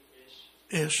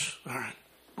 40-ish. Ish. All right.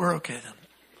 We're okay then.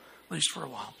 At least for a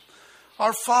while.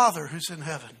 Our Father who's in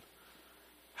heaven.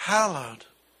 Hallowed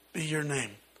be your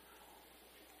name.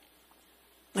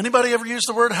 Anybody ever use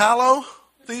the word hallow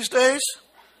these days?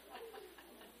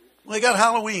 Well, you got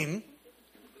Halloween,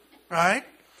 right?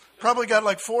 Probably got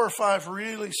like 4 or 5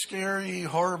 really scary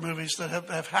horror movies that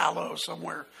have hallow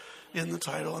somewhere in the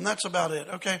title, and that's about it,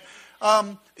 okay?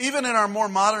 Even in our more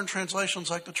modern translations,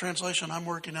 like the translation I'm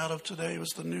working out of today was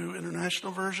the New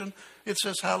International Version, it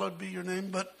says, hallowed be your name,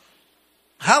 but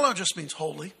hallow just means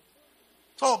holy.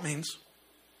 That's all it means,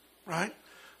 right?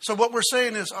 So what we're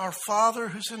saying is, our Father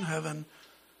who's in heaven,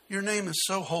 your name is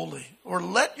so holy, or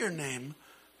let your name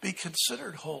be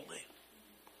considered holy.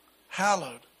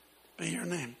 Hallowed be your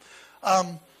name.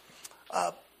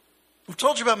 We've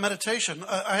told you about meditation.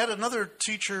 I had another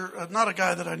teacher, not a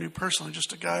guy that I knew personally,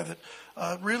 just a guy that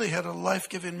really had a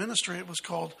life-giving ministry. It was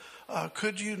called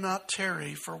Could You Not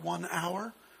Tarry for 1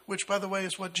 Hour? Which, by the way,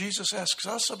 is what Jesus asks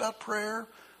us about prayer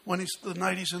when the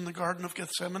night he's in the Garden of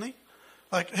Gethsemane.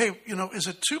 Like, hey, is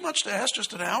it too much to ask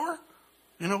just an hour?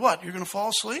 You know what? You're going to fall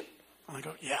asleep? And I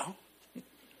go, yeah.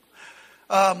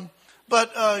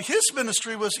 But his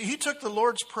ministry was, he took the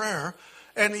Lord's Prayer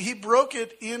and he broke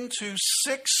it into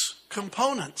 6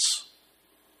 components.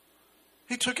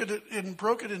 He took it and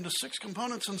broke it into 6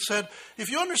 components and said,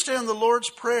 if you understand the Lord's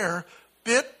Prayer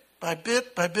bit by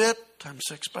bit by bit, times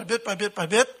 6, by bit by bit by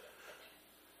bit,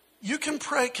 you can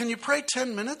pray. Can you pray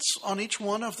 10 minutes on each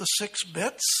one of the 6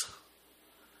 bits?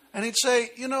 And he'd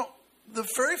say, the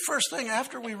very first thing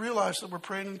after we realize that we're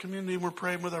praying in community and we're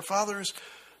praying with our Father is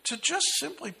to just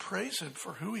simply praise him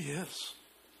for who he is.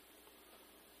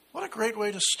 What a great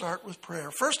way to start with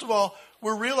prayer. First of all,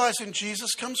 we're realizing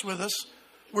Jesus comes with us.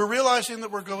 We're realizing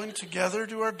that we're going together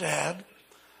to our dad.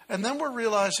 And then we're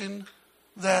realizing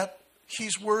that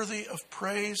he's worthy of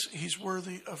praise. He's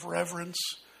worthy of reverence.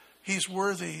 He's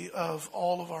worthy of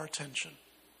all of our attention.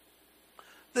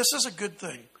 This is a good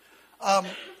thing.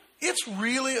 It's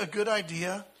really a good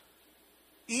idea,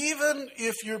 even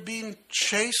if you're being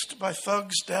chased by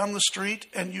thugs down the street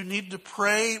and you need to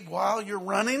pray while you're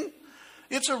running.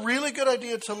 It's a really good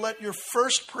idea to let your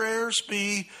first prayers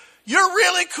be, you're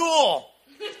really cool.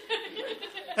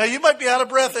 Now, you might be out of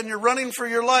breath and you're running for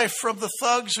your life from the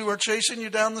thugs who are chasing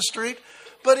you down the street.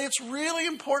 But it's really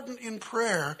important in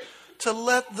prayer to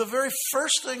let the very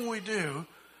first thing we do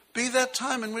be that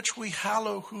time in which we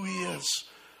hallow who he is.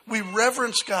 We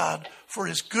reverence God for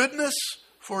his goodness,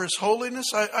 for his holiness.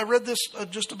 I read this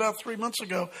just about 3 months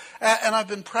ago, and I've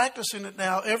been practicing it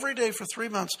now every day for 3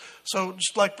 months. So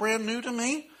just like brand new to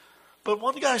me. But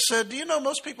one guy said, do you know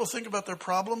most people think about their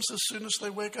problems as soon as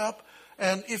they wake up?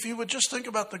 And if you would just think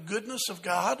about the goodness of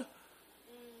God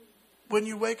when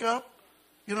you wake up,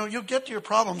 you'll get to your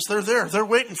problems. They're there. They're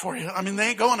waiting for you. I mean, they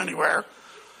ain't going anywhere.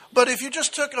 But if you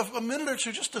just took a minute or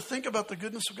two just to think about the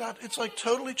goodness of God, it's like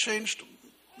totally changed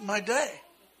my day,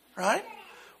 right?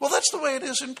 Well, that's the way it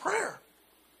is in prayer.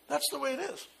 That's the way it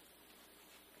is.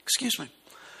 Excuse me.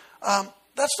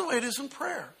 That's the way it is in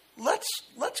prayer.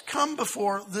 Let's come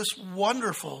before this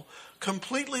wonderful,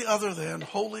 completely other than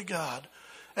holy God,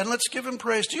 and let's give him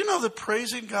praise. Do you know that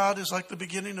praising God is like the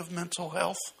beginning of mental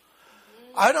health?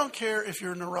 I don't care if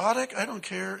you're neurotic. I don't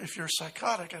care if you're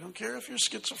psychotic. I don't care if you're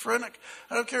schizophrenic.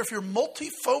 I don't care if you're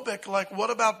multiphobic, like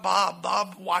what about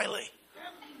Bob Wiley,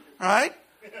 right?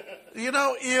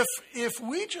 If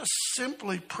we just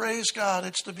simply praise God,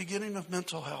 it's the beginning of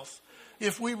mental health.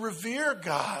 If we revere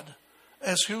God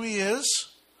as who he is,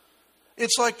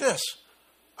 it's like this.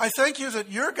 I thank you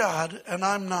that you're God and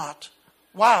I'm not.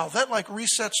 Wow, that like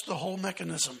resets the whole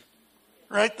mechanism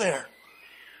right there.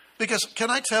 Because can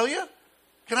I tell you,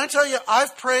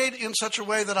 I've prayed in such a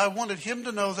way that I wanted him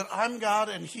to know that I'm God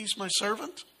and he's my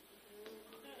servant.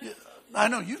 Yeah, I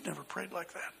know you've never prayed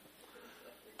like that,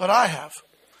 but I have.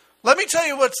 Let me tell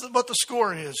you what the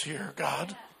score is here,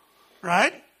 God,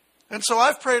 right? And so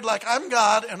I've prayed like I'm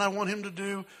God and I want him to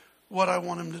do what I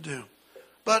want him to do.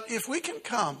 But if we can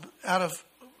come out of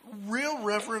real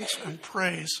reverence and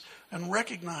praise and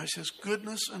recognize his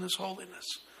goodness and his holiness,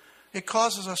 it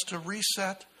causes us to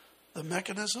reset the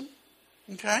mechanism,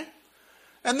 okay?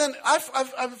 And then I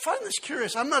find this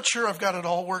curious. I'm not sure I've got it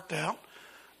all worked out.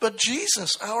 But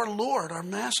Jesus, our Lord, our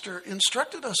Master,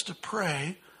 instructed us to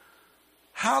pray,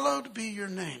 hallowed be your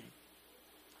name.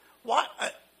 Why?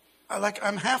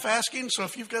 I'm half asking, so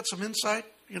if you've got some insight,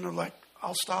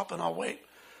 I'll stop and I'll wait.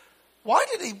 Why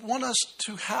did he want us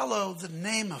to hallow the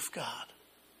name of God?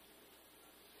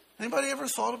 Anybody ever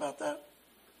thought about that?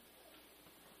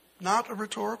 Not a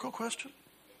rhetorical question?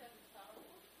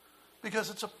 Because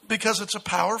it's a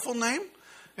powerful name?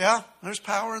 Yeah, there's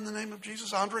power in the name of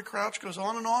Jesus. Andre Crouch goes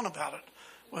on and on about it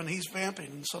when he's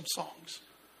vamping in some songs.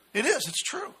 It is, it's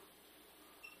true.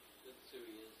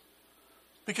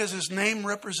 Because his name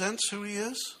represents who he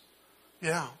is.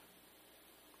 Yeah.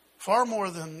 Far more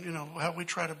than, how we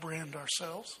try to brand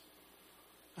ourselves.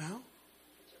 Yeah.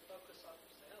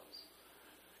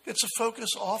 It's a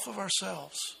focus off of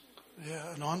ourselves.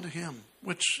 Yeah, and onto Him,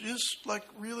 which is like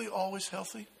really always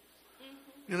healthy.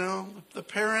 The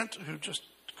parent who just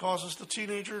causes the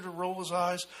teenager to roll his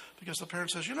eyes because the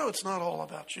parent says, it's not all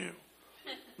about you.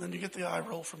 Then you get the eye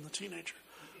roll from the teenager.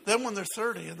 Then when they're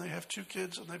 30 and they have 2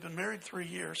 kids and they've been married 3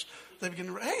 years, they begin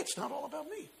to, hey, it's not all about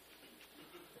me.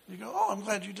 You go, oh, I'm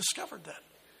glad you discovered that.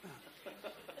 Yeah.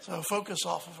 So focus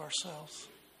off of ourselves.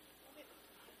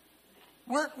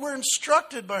 We're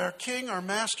instructed by our King, our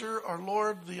Master, our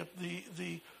Lord,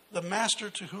 the Master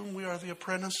to whom we are the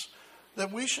apprentice,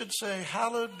 that we should say,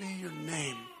 hallowed be your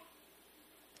name.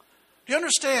 Do you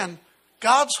understand?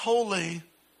 God's holy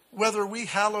whether we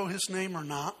hallow His name or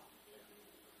not.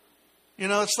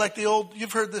 It's like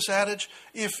you've heard this adage,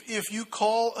 if you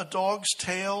call a dog's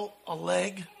tail a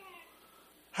leg,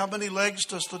 how many legs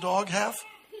does the dog have?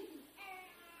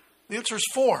 The answer is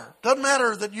 4. Doesn't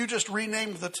matter that you just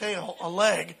renamed the tail a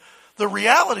leg. The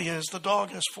reality is the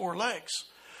dog has 4 legs.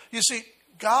 You see,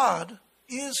 God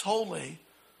is holy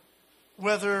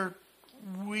whether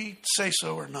we say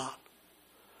so or not.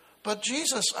 But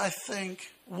Jesus, I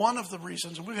think, one of the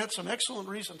reasons, and we've had some excellent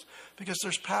reasons, because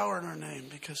there's power in our name,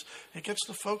 because it gets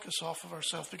the focus off of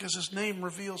ourselves, because His name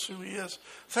reveals who He is.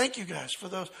 Thank you guys for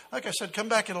those. Like I said, come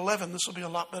back at 11. This will be a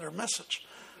lot better message,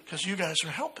 because you guys are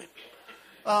helping.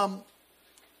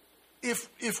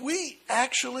 If we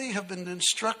actually have been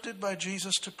instructed by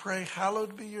Jesus to pray,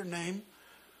 hallowed be your name,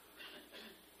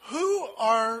 who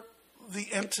are the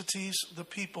entities, the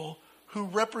people who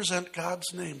represent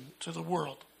God's name to the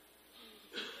world?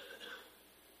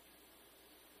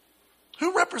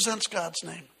 Who represents God's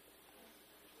name?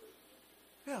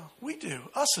 Yeah, we do.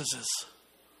 Us.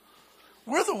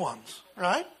 We're the ones,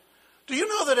 right? Do you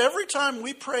know that every time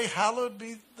we pray, hallowed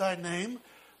be thy name,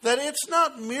 that it's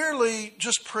not merely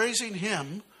just praising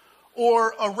Him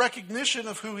or a recognition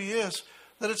of who He is,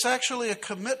 that it's actually a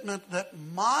commitment that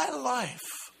my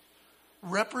life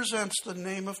represents the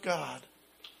name of God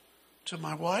to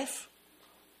my wife,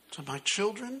 to my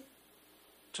children,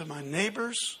 to my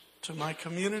neighbors, to my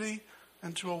community,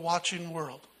 and to a watching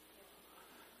world.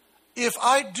 If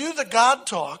I do the God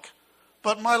talk,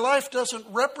 but my life doesn't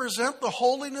represent the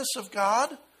holiness of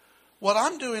God, what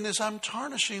I'm doing is I'm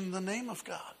tarnishing the name of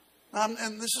God.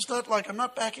 And this is not like, I'm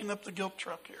not backing up the guilt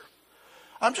truck here.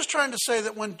 I'm just trying to say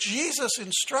that when Jesus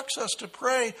instructs us to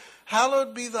pray,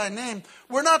 hallowed be thy name,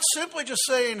 we're not simply just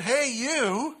saying, hey,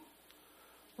 you.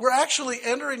 We're actually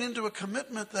entering into a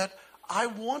commitment that I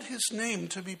want His name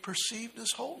to be perceived as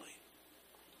holy.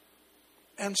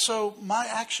 And so my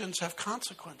actions have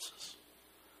consequences.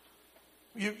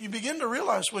 You begin to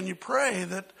realize when you pray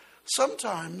that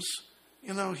sometimes,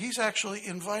 He's actually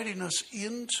inviting us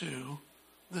into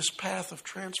this path of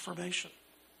transformation.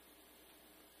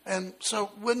 And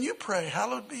so when you pray,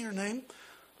 hallowed be your name,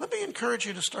 let me encourage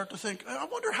you to start to think, I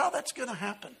wonder how that's going to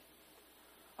happen.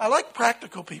 I like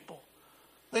practical people.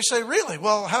 They say, really?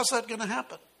 Well, how's that going to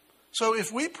happen? So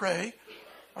if we pray,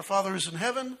 our Father who's in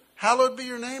heaven, hallowed be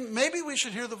your name, maybe we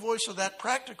should hear the voice of that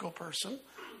practical person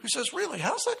who says, really,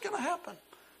 how's that going to happen?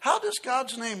 How does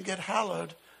God's name get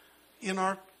hallowed in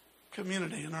our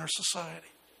community, in our society?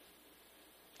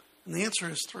 And the answer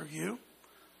is through you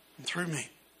and through me.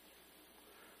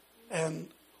 And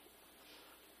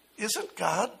isn't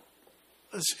God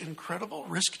this incredible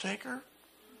risk taker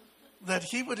that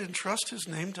He would entrust His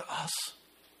name to us?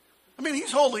 I mean,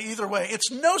 He's holy either way.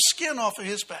 It's no skin off of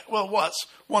His back. Well, it was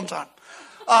one time.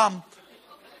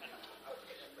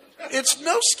 It's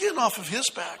no skin off of His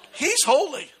back. He's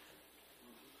holy.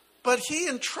 But He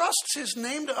entrusts His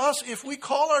name to us. If we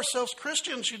call ourselves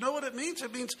Christians, you know what it means?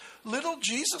 It means little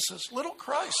Jesuses, little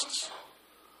Christs.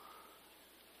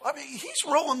 I mean, He's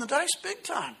rolling the dice big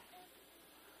time.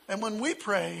 And when we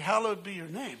pray, hallowed be your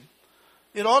name,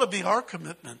 it ought to be our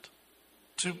commitment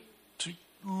to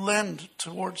lend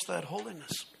towards that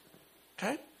holiness.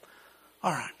 Okay?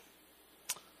 All right.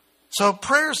 So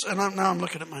prayers, and now I'm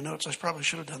looking at my notes. I probably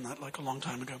should have done that like a long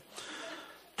time ago.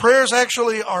 Prayers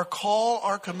actually our call,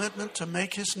 our commitment to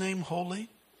make His name holy.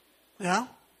 Yeah?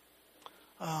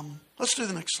 Let's do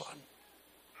the next slide.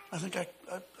 I think I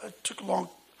took a long...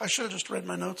 I should have just read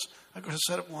my notes. I could have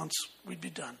said it once. We'd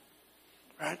be done.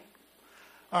 Right?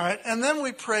 All right. And then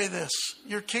we pray this.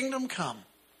 Your kingdom come.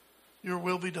 Your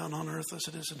will be done on earth as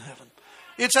it is in heaven.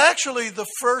 It's actually the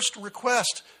first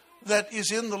request that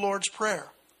is in the Lord's Prayer.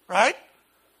 Right?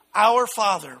 Our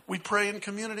Father. We pray in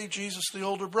community. Jesus, the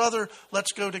older brother.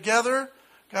 Let's go together.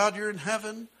 God, you're in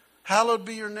heaven. hallowed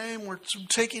be your name. We're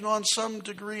taking on some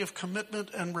degree of commitment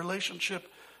and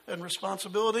relationship and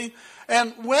responsibility.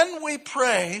 And when we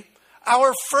pray,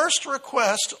 our first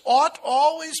request ought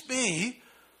always be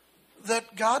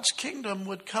that God's kingdom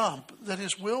would come, that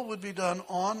his will would be done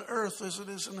on earth as it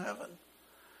is in heaven.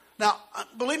 Now,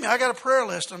 believe me, I got a prayer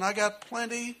list and I got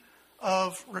plenty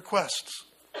of requests.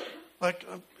 Like,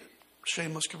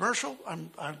 shameless commercial,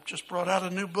 I just brought out a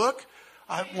new book.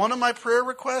 One of my prayer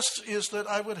requests is that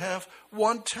I would have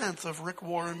 1/10 of Rick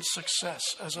Warren's success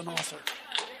as an author.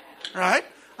 Right?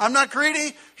 I'm not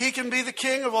greedy. He can be the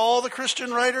king of all the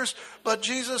Christian writers. But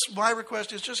Jesus, my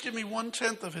request is just give me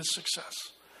 1/10 of his success,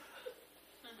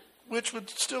 which would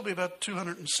still be about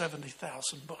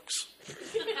 270,000 books.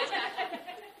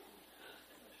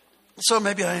 So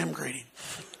maybe I am greedy,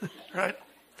 right?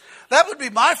 That would be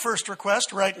my first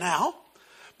request right now.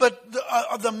 But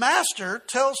the master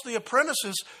tells the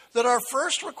apprentices that our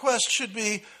first request should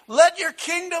be, let your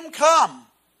kingdom come.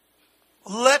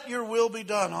 Let your will be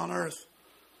done on earth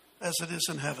as it is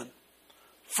in heaven.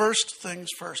 First things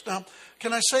first. Now,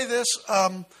 can I say this?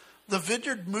 The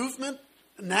Vineyard movement,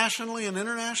 nationally and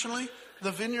internationally,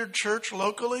 the Vineyard Church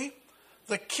locally,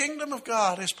 the kingdom of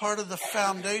God is part of the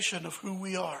foundation of who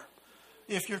we are.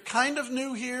 If you're kind of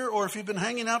new here, or if you've been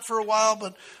hanging out for a while,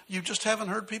 but you just haven't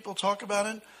heard people talk about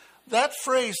it, that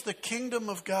phrase, the kingdom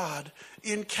of God,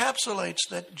 encapsulates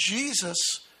that Jesus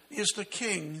is the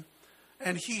king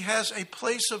and he has a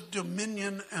place of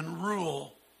dominion and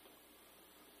rule.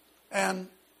 And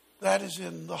that is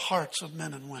in the hearts of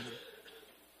men and women.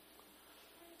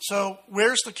 So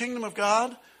where's the kingdom of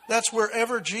God? That's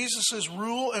wherever Jesus'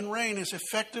 rule and reign is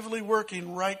effectively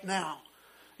working right now.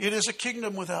 It is a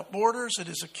kingdom without borders. It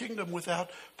is a kingdom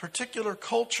without particular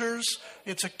cultures.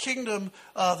 It's a kingdom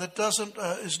that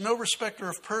is no respecter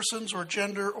of persons or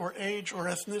gender or age or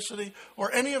ethnicity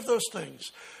or any of those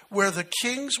things. Where the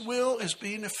king's will is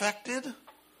being effected,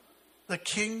 the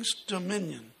king's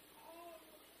dominion.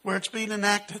 Where it's being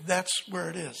enacted, that's where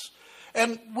it is.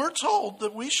 And we're told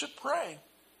that we should pray.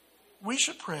 We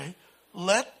should pray,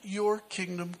 let your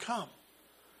kingdom come.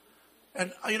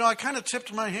 And, I kind of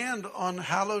tipped my hand on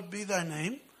hallowed be thy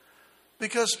name.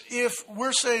 Because if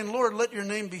we're saying, Lord, let your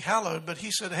name be hallowed, but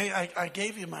he said, hey, I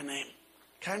gave you my name,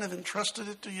 kind of entrusted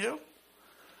it to you.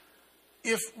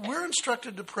 If we're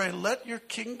instructed to pray, let your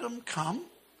kingdom come,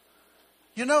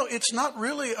 it's not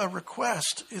really a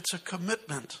request, it's a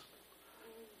commitment.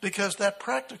 Because that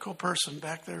practical person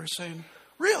back there is saying,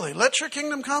 really, let your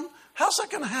kingdom come? How's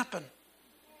that going to happen?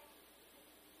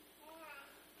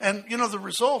 And, the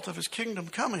result of his kingdom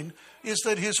coming is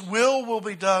that his will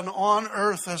be done on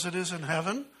earth as it is in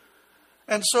heaven.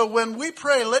 And so when we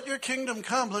pray, let your kingdom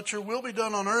come, let your will be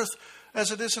done on earth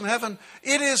as it is in heaven,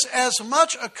 it is as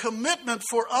much a commitment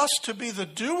for us to be the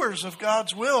doers of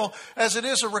God's will as it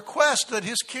is a request that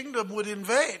his kingdom would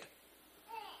invade.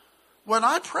 When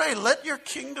I pray, let your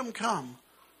kingdom come,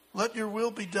 let your will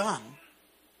be done,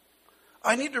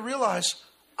 I need to realize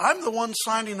I'm the one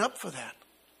signing up for that.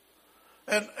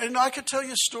 And I could tell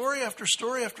you story after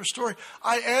story after story.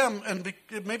 I am, and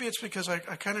maybe it's because I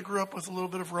kind of grew up with a little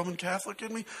bit of Roman Catholic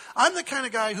in me. I'm the kind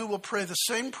of guy who will pray the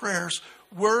same prayers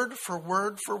word for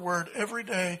word for word every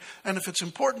day. And if it's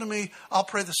important to me, I'll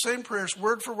pray the same prayers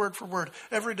word for word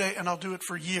every day, and I'll do it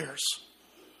for years.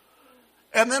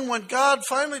 And then when God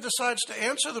finally decides to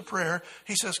answer the prayer,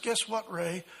 he says, guess what,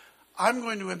 Ray? I'm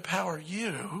going to empower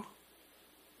you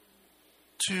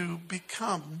to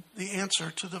become the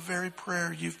answer to the very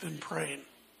prayer you've been praying.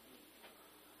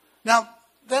 Now,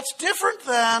 that's different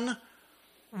than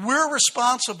we're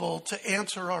responsible to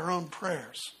answer our own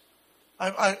prayers.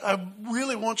 I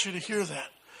really want you to hear that.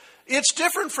 It's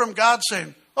different from God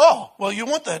saying, oh, well, you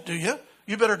want that, do you?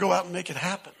 You better go out and make it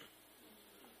happen.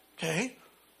 Okay?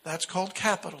 That's called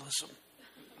capitalism.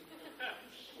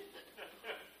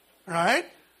 Right?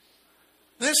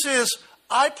 This is,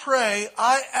 I pray,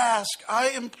 I ask, I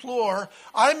implore,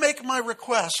 I make my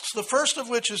requests, the first of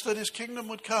which is that his kingdom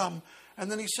would come. And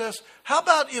then he says, how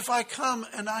about if I come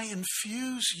and I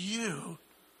infuse you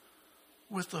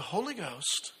with the Holy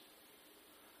Ghost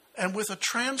and with a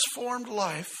transformed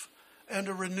life and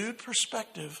a renewed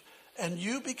perspective, and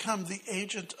you become the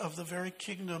agent of the very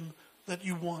kingdom that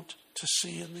you want to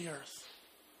see in the earth.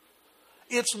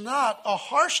 It's not a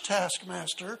harsh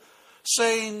taskmaster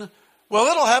saying, well,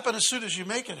 it'll happen as soon as you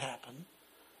make it happen.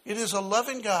 It is a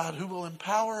loving God who will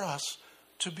empower us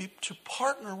to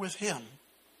partner with him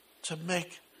to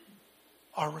make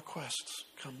our requests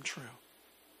come true.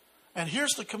 And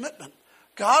here's the commitment.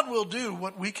 God will do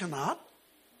what we cannot,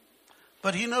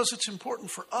 but he knows it's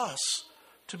important for us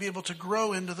to be able to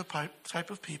grow into the type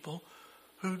of people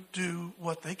who do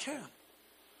what they can.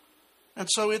 And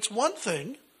so it's one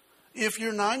thing if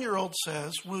your 9-year-old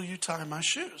says, will you tie my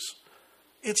shoes?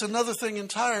 It's another thing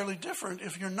entirely different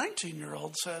if your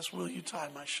 19-year-old says, will you tie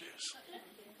my shoes?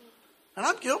 And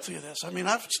I'm guilty of this. I mean,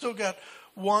 I've still got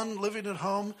one living at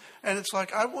home, and it's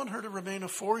like I want her to remain a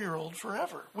 4-year-old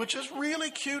forever, which is really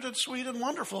cute and sweet and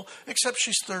wonderful, except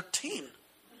she's 13.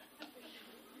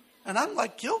 And I'm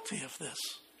like guilty of this,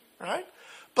 right?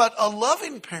 But a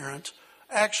loving parent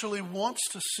actually wants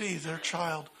to see their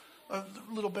child, a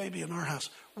little baby in our house,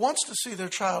 wants to see their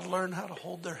child learn how to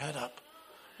hold their head up,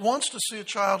 wants to see a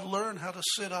child learn how to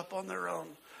sit up on their own,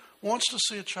 wants to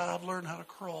see a child learn how to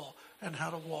crawl and how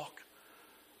to walk.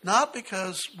 Not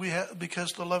because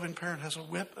because the loving parent has a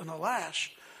whip and a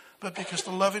lash, but because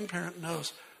the loving parent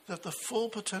knows that the full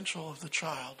potential of the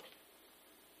child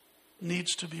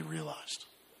needs to be realized.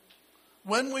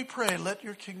 When we pray, let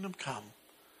your kingdom come,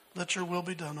 let your will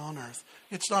be done on earth,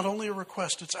 it's not only a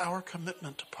request, it's our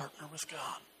commitment to partner with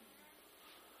God.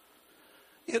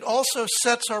 It also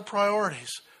sets our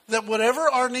priorities, that whatever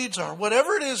our needs are,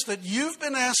 whatever it is that you've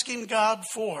been asking God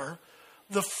for,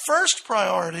 the first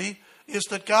priority is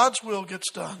that God's will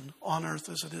gets done on earth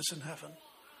as it is in heaven.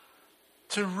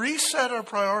 To reset our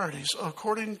priorities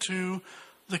according to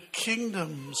the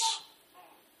kingdom's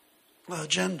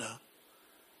agenda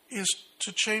is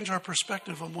to change our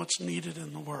perspective on what's needed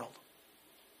in the world.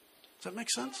 Does that make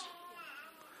sense?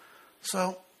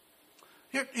 So,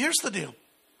 here's the deal.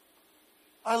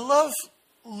 I love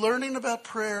learning about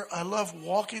prayer. I love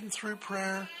walking through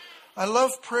prayer. I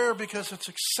love prayer because it's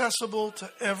accessible to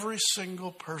every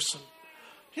single person.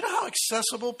 You know how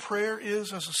accessible prayer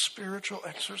is as a spiritual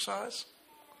exercise?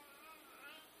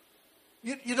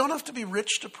 You don't have to be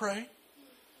rich to pray.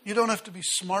 You don't have to be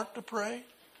smart to pray.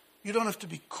 You don't have to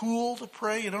be cool to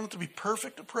pray. You don't have to be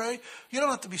perfect to pray. You don't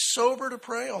have to be sober to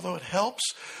pray, although it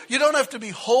helps. You don't have to be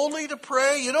holy to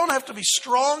pray. You don't have to be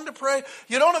strong to pray.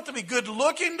 You don't have to be good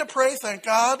looking to pray, thank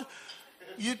God.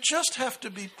 You just have to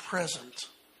be present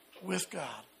with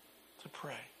God to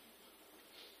pray.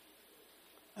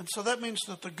 And so that means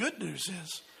that the good news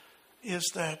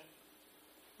is that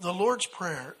the Lord's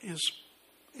Prayer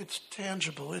it's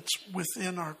tangible. It's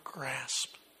within our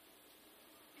grasp.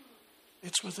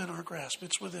 It's within our grasp.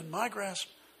 It's within my grasp.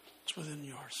 It's within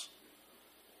yours.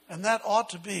 And that ought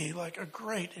to be like a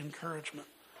great encouragement.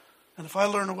 And if I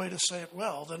learn a way to say it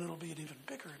well, then it'll be an even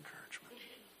bigger encouragement.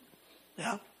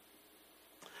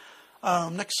 Yeah?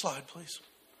 Next slide, please.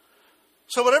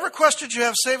 So whatever questions you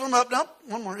have, save them up. No,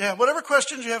 one more. Yeah, whatever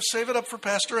questions you have, save it up for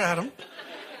Pastor Adam.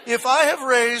 If I have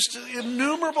raised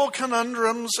innumerable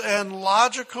conundrums and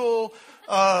logical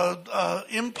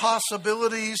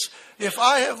impossibilities, if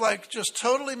I have just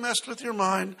totally messed with your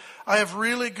mind, I have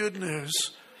really good news.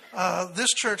 This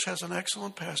church has an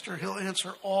excellent pastor. He'll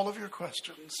answer all of your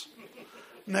questions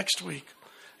next week.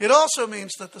 It also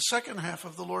means that the second half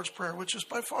of the Lord's Prayer, which is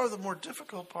by far the more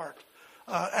difficult part,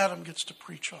 Adam gets to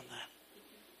preach on that.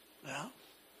 Yeah?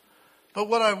 But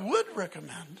what I would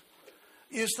recommend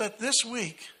is that this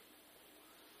week,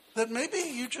 that maybe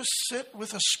you just sit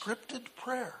with a scripted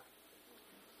prayer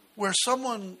where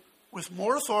someone with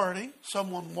more authority,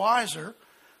 someone wiser,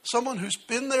 someone who's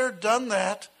been there, done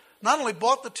that, not only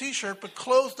bought the t-shirt, but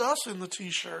clothed us in the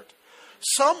t-shirt.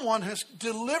 Someone has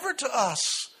delivered to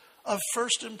us of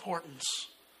first importance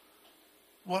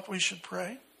what we should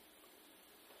pray.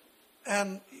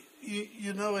 And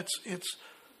you know,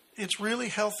 it's really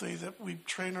healthy that we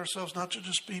train ourselves not to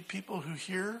just be people who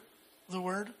hear the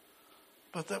word,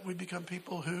 but that we become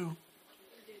people who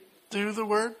do the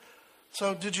word.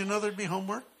 So did you know there'd be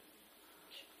homework?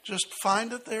 Just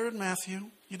find it there in Matthew.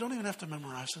 You don't even have to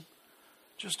memorize it.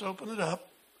 Just open it up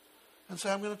and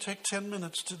say, I'm going to take 10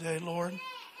 minutes today, Lord,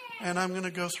 and I'm going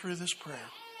to go through this prayer.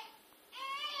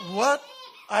 What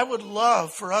I would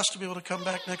love for us to be able to come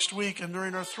back next week and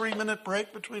during our 3-minute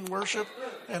break between worship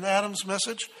and Adam's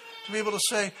message, to be able to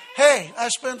say, hey, I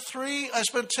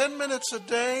spent 10 minutes a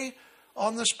day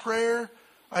on this prayer.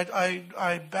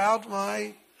 I bowed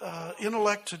my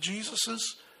intellect to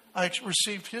Jesus's. I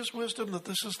received his wisdom that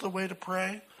this is the way to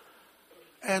pray.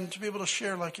 And to be able to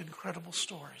share incredible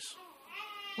stories.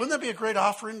 Wouldn't that be a great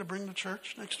offering to bring to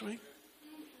church next week?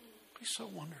 It'd be so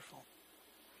wonderful.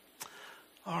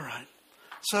 All right.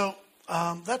 So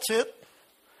that's it.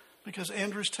 Because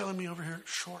Andrew's telling me over here,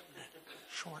 shorten it.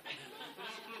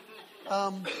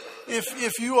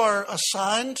 If you are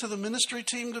assigned to the ministry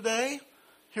team today,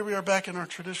 here we are back in our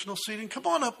traditional seating. Come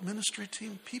on up, ministry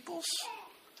team peoples.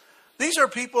 These are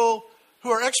people who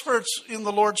are experts in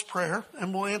the Lord's Prayer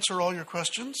and will answer all your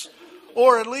questions.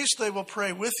 Or at least they will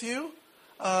pray with you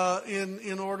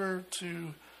in order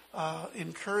to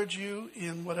encourage you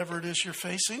in whatever it is you're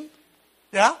facing.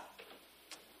 Yeah?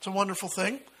 It's a wonderful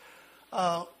thing.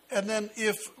 And then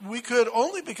if we could,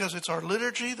 only because it's our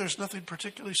liturgy, there's nothing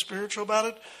particularly spiritual about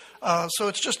it. So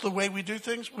it's just the way we do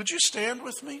things. Would you stand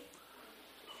with me?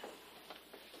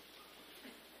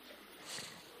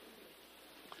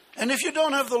 And if you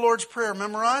don't have the Lord's Prayer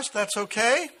memorized, that's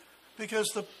okay, because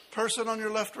the person on your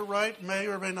left or right may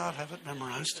or may not have it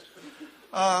memorized.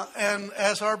 And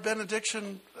as our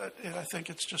benediction, I think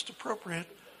it's just appropriate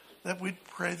that we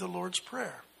pray the Lord's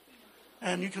Prayer.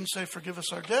 And you can say, forgive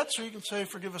us our debts, or you can say,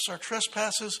 forgive us our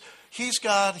trespasses. He's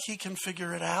God. He can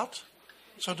figure it out.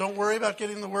 So don't worry about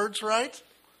getting the words right.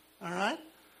 All right?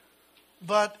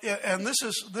 But, and this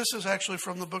is actually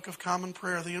from the Book of Common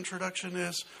Prayer. The introduction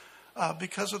is,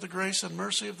 because of the grace and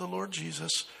mercy of the Lord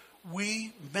Jesus,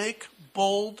 we make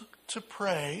bold to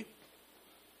pray,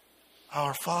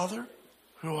 Our Father,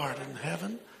 who art in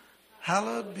heaven,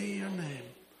 hallowed be your name.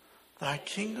 Thy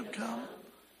kingdom come,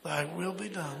 thy will be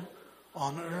done,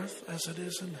 on earth as it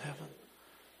is in heaven.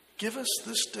 Give us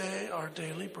this day our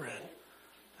daily bread,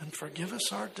 and forgive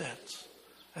us our debts,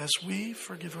 as we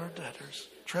forgive our debtors.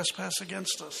 Trespass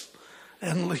against us,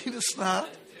 and lead us not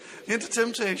into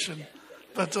temptation,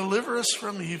 but deliver us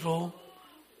from evil.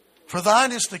 For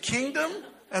thine is the kingdom,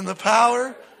 and the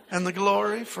power, and the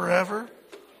glory forever.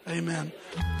 Amen.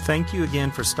 Thank you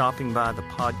again for stopping by the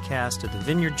podcast of the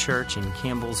Vineyard Church in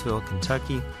Campbellsville,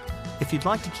 Kentucky. If you'd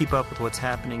like to keep up with what's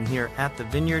happening here at the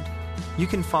Vineyard, you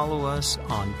can follow us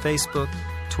on Facebook,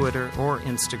 Twitter, or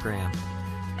Instagram.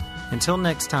 Until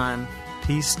next time,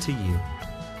 peace to you.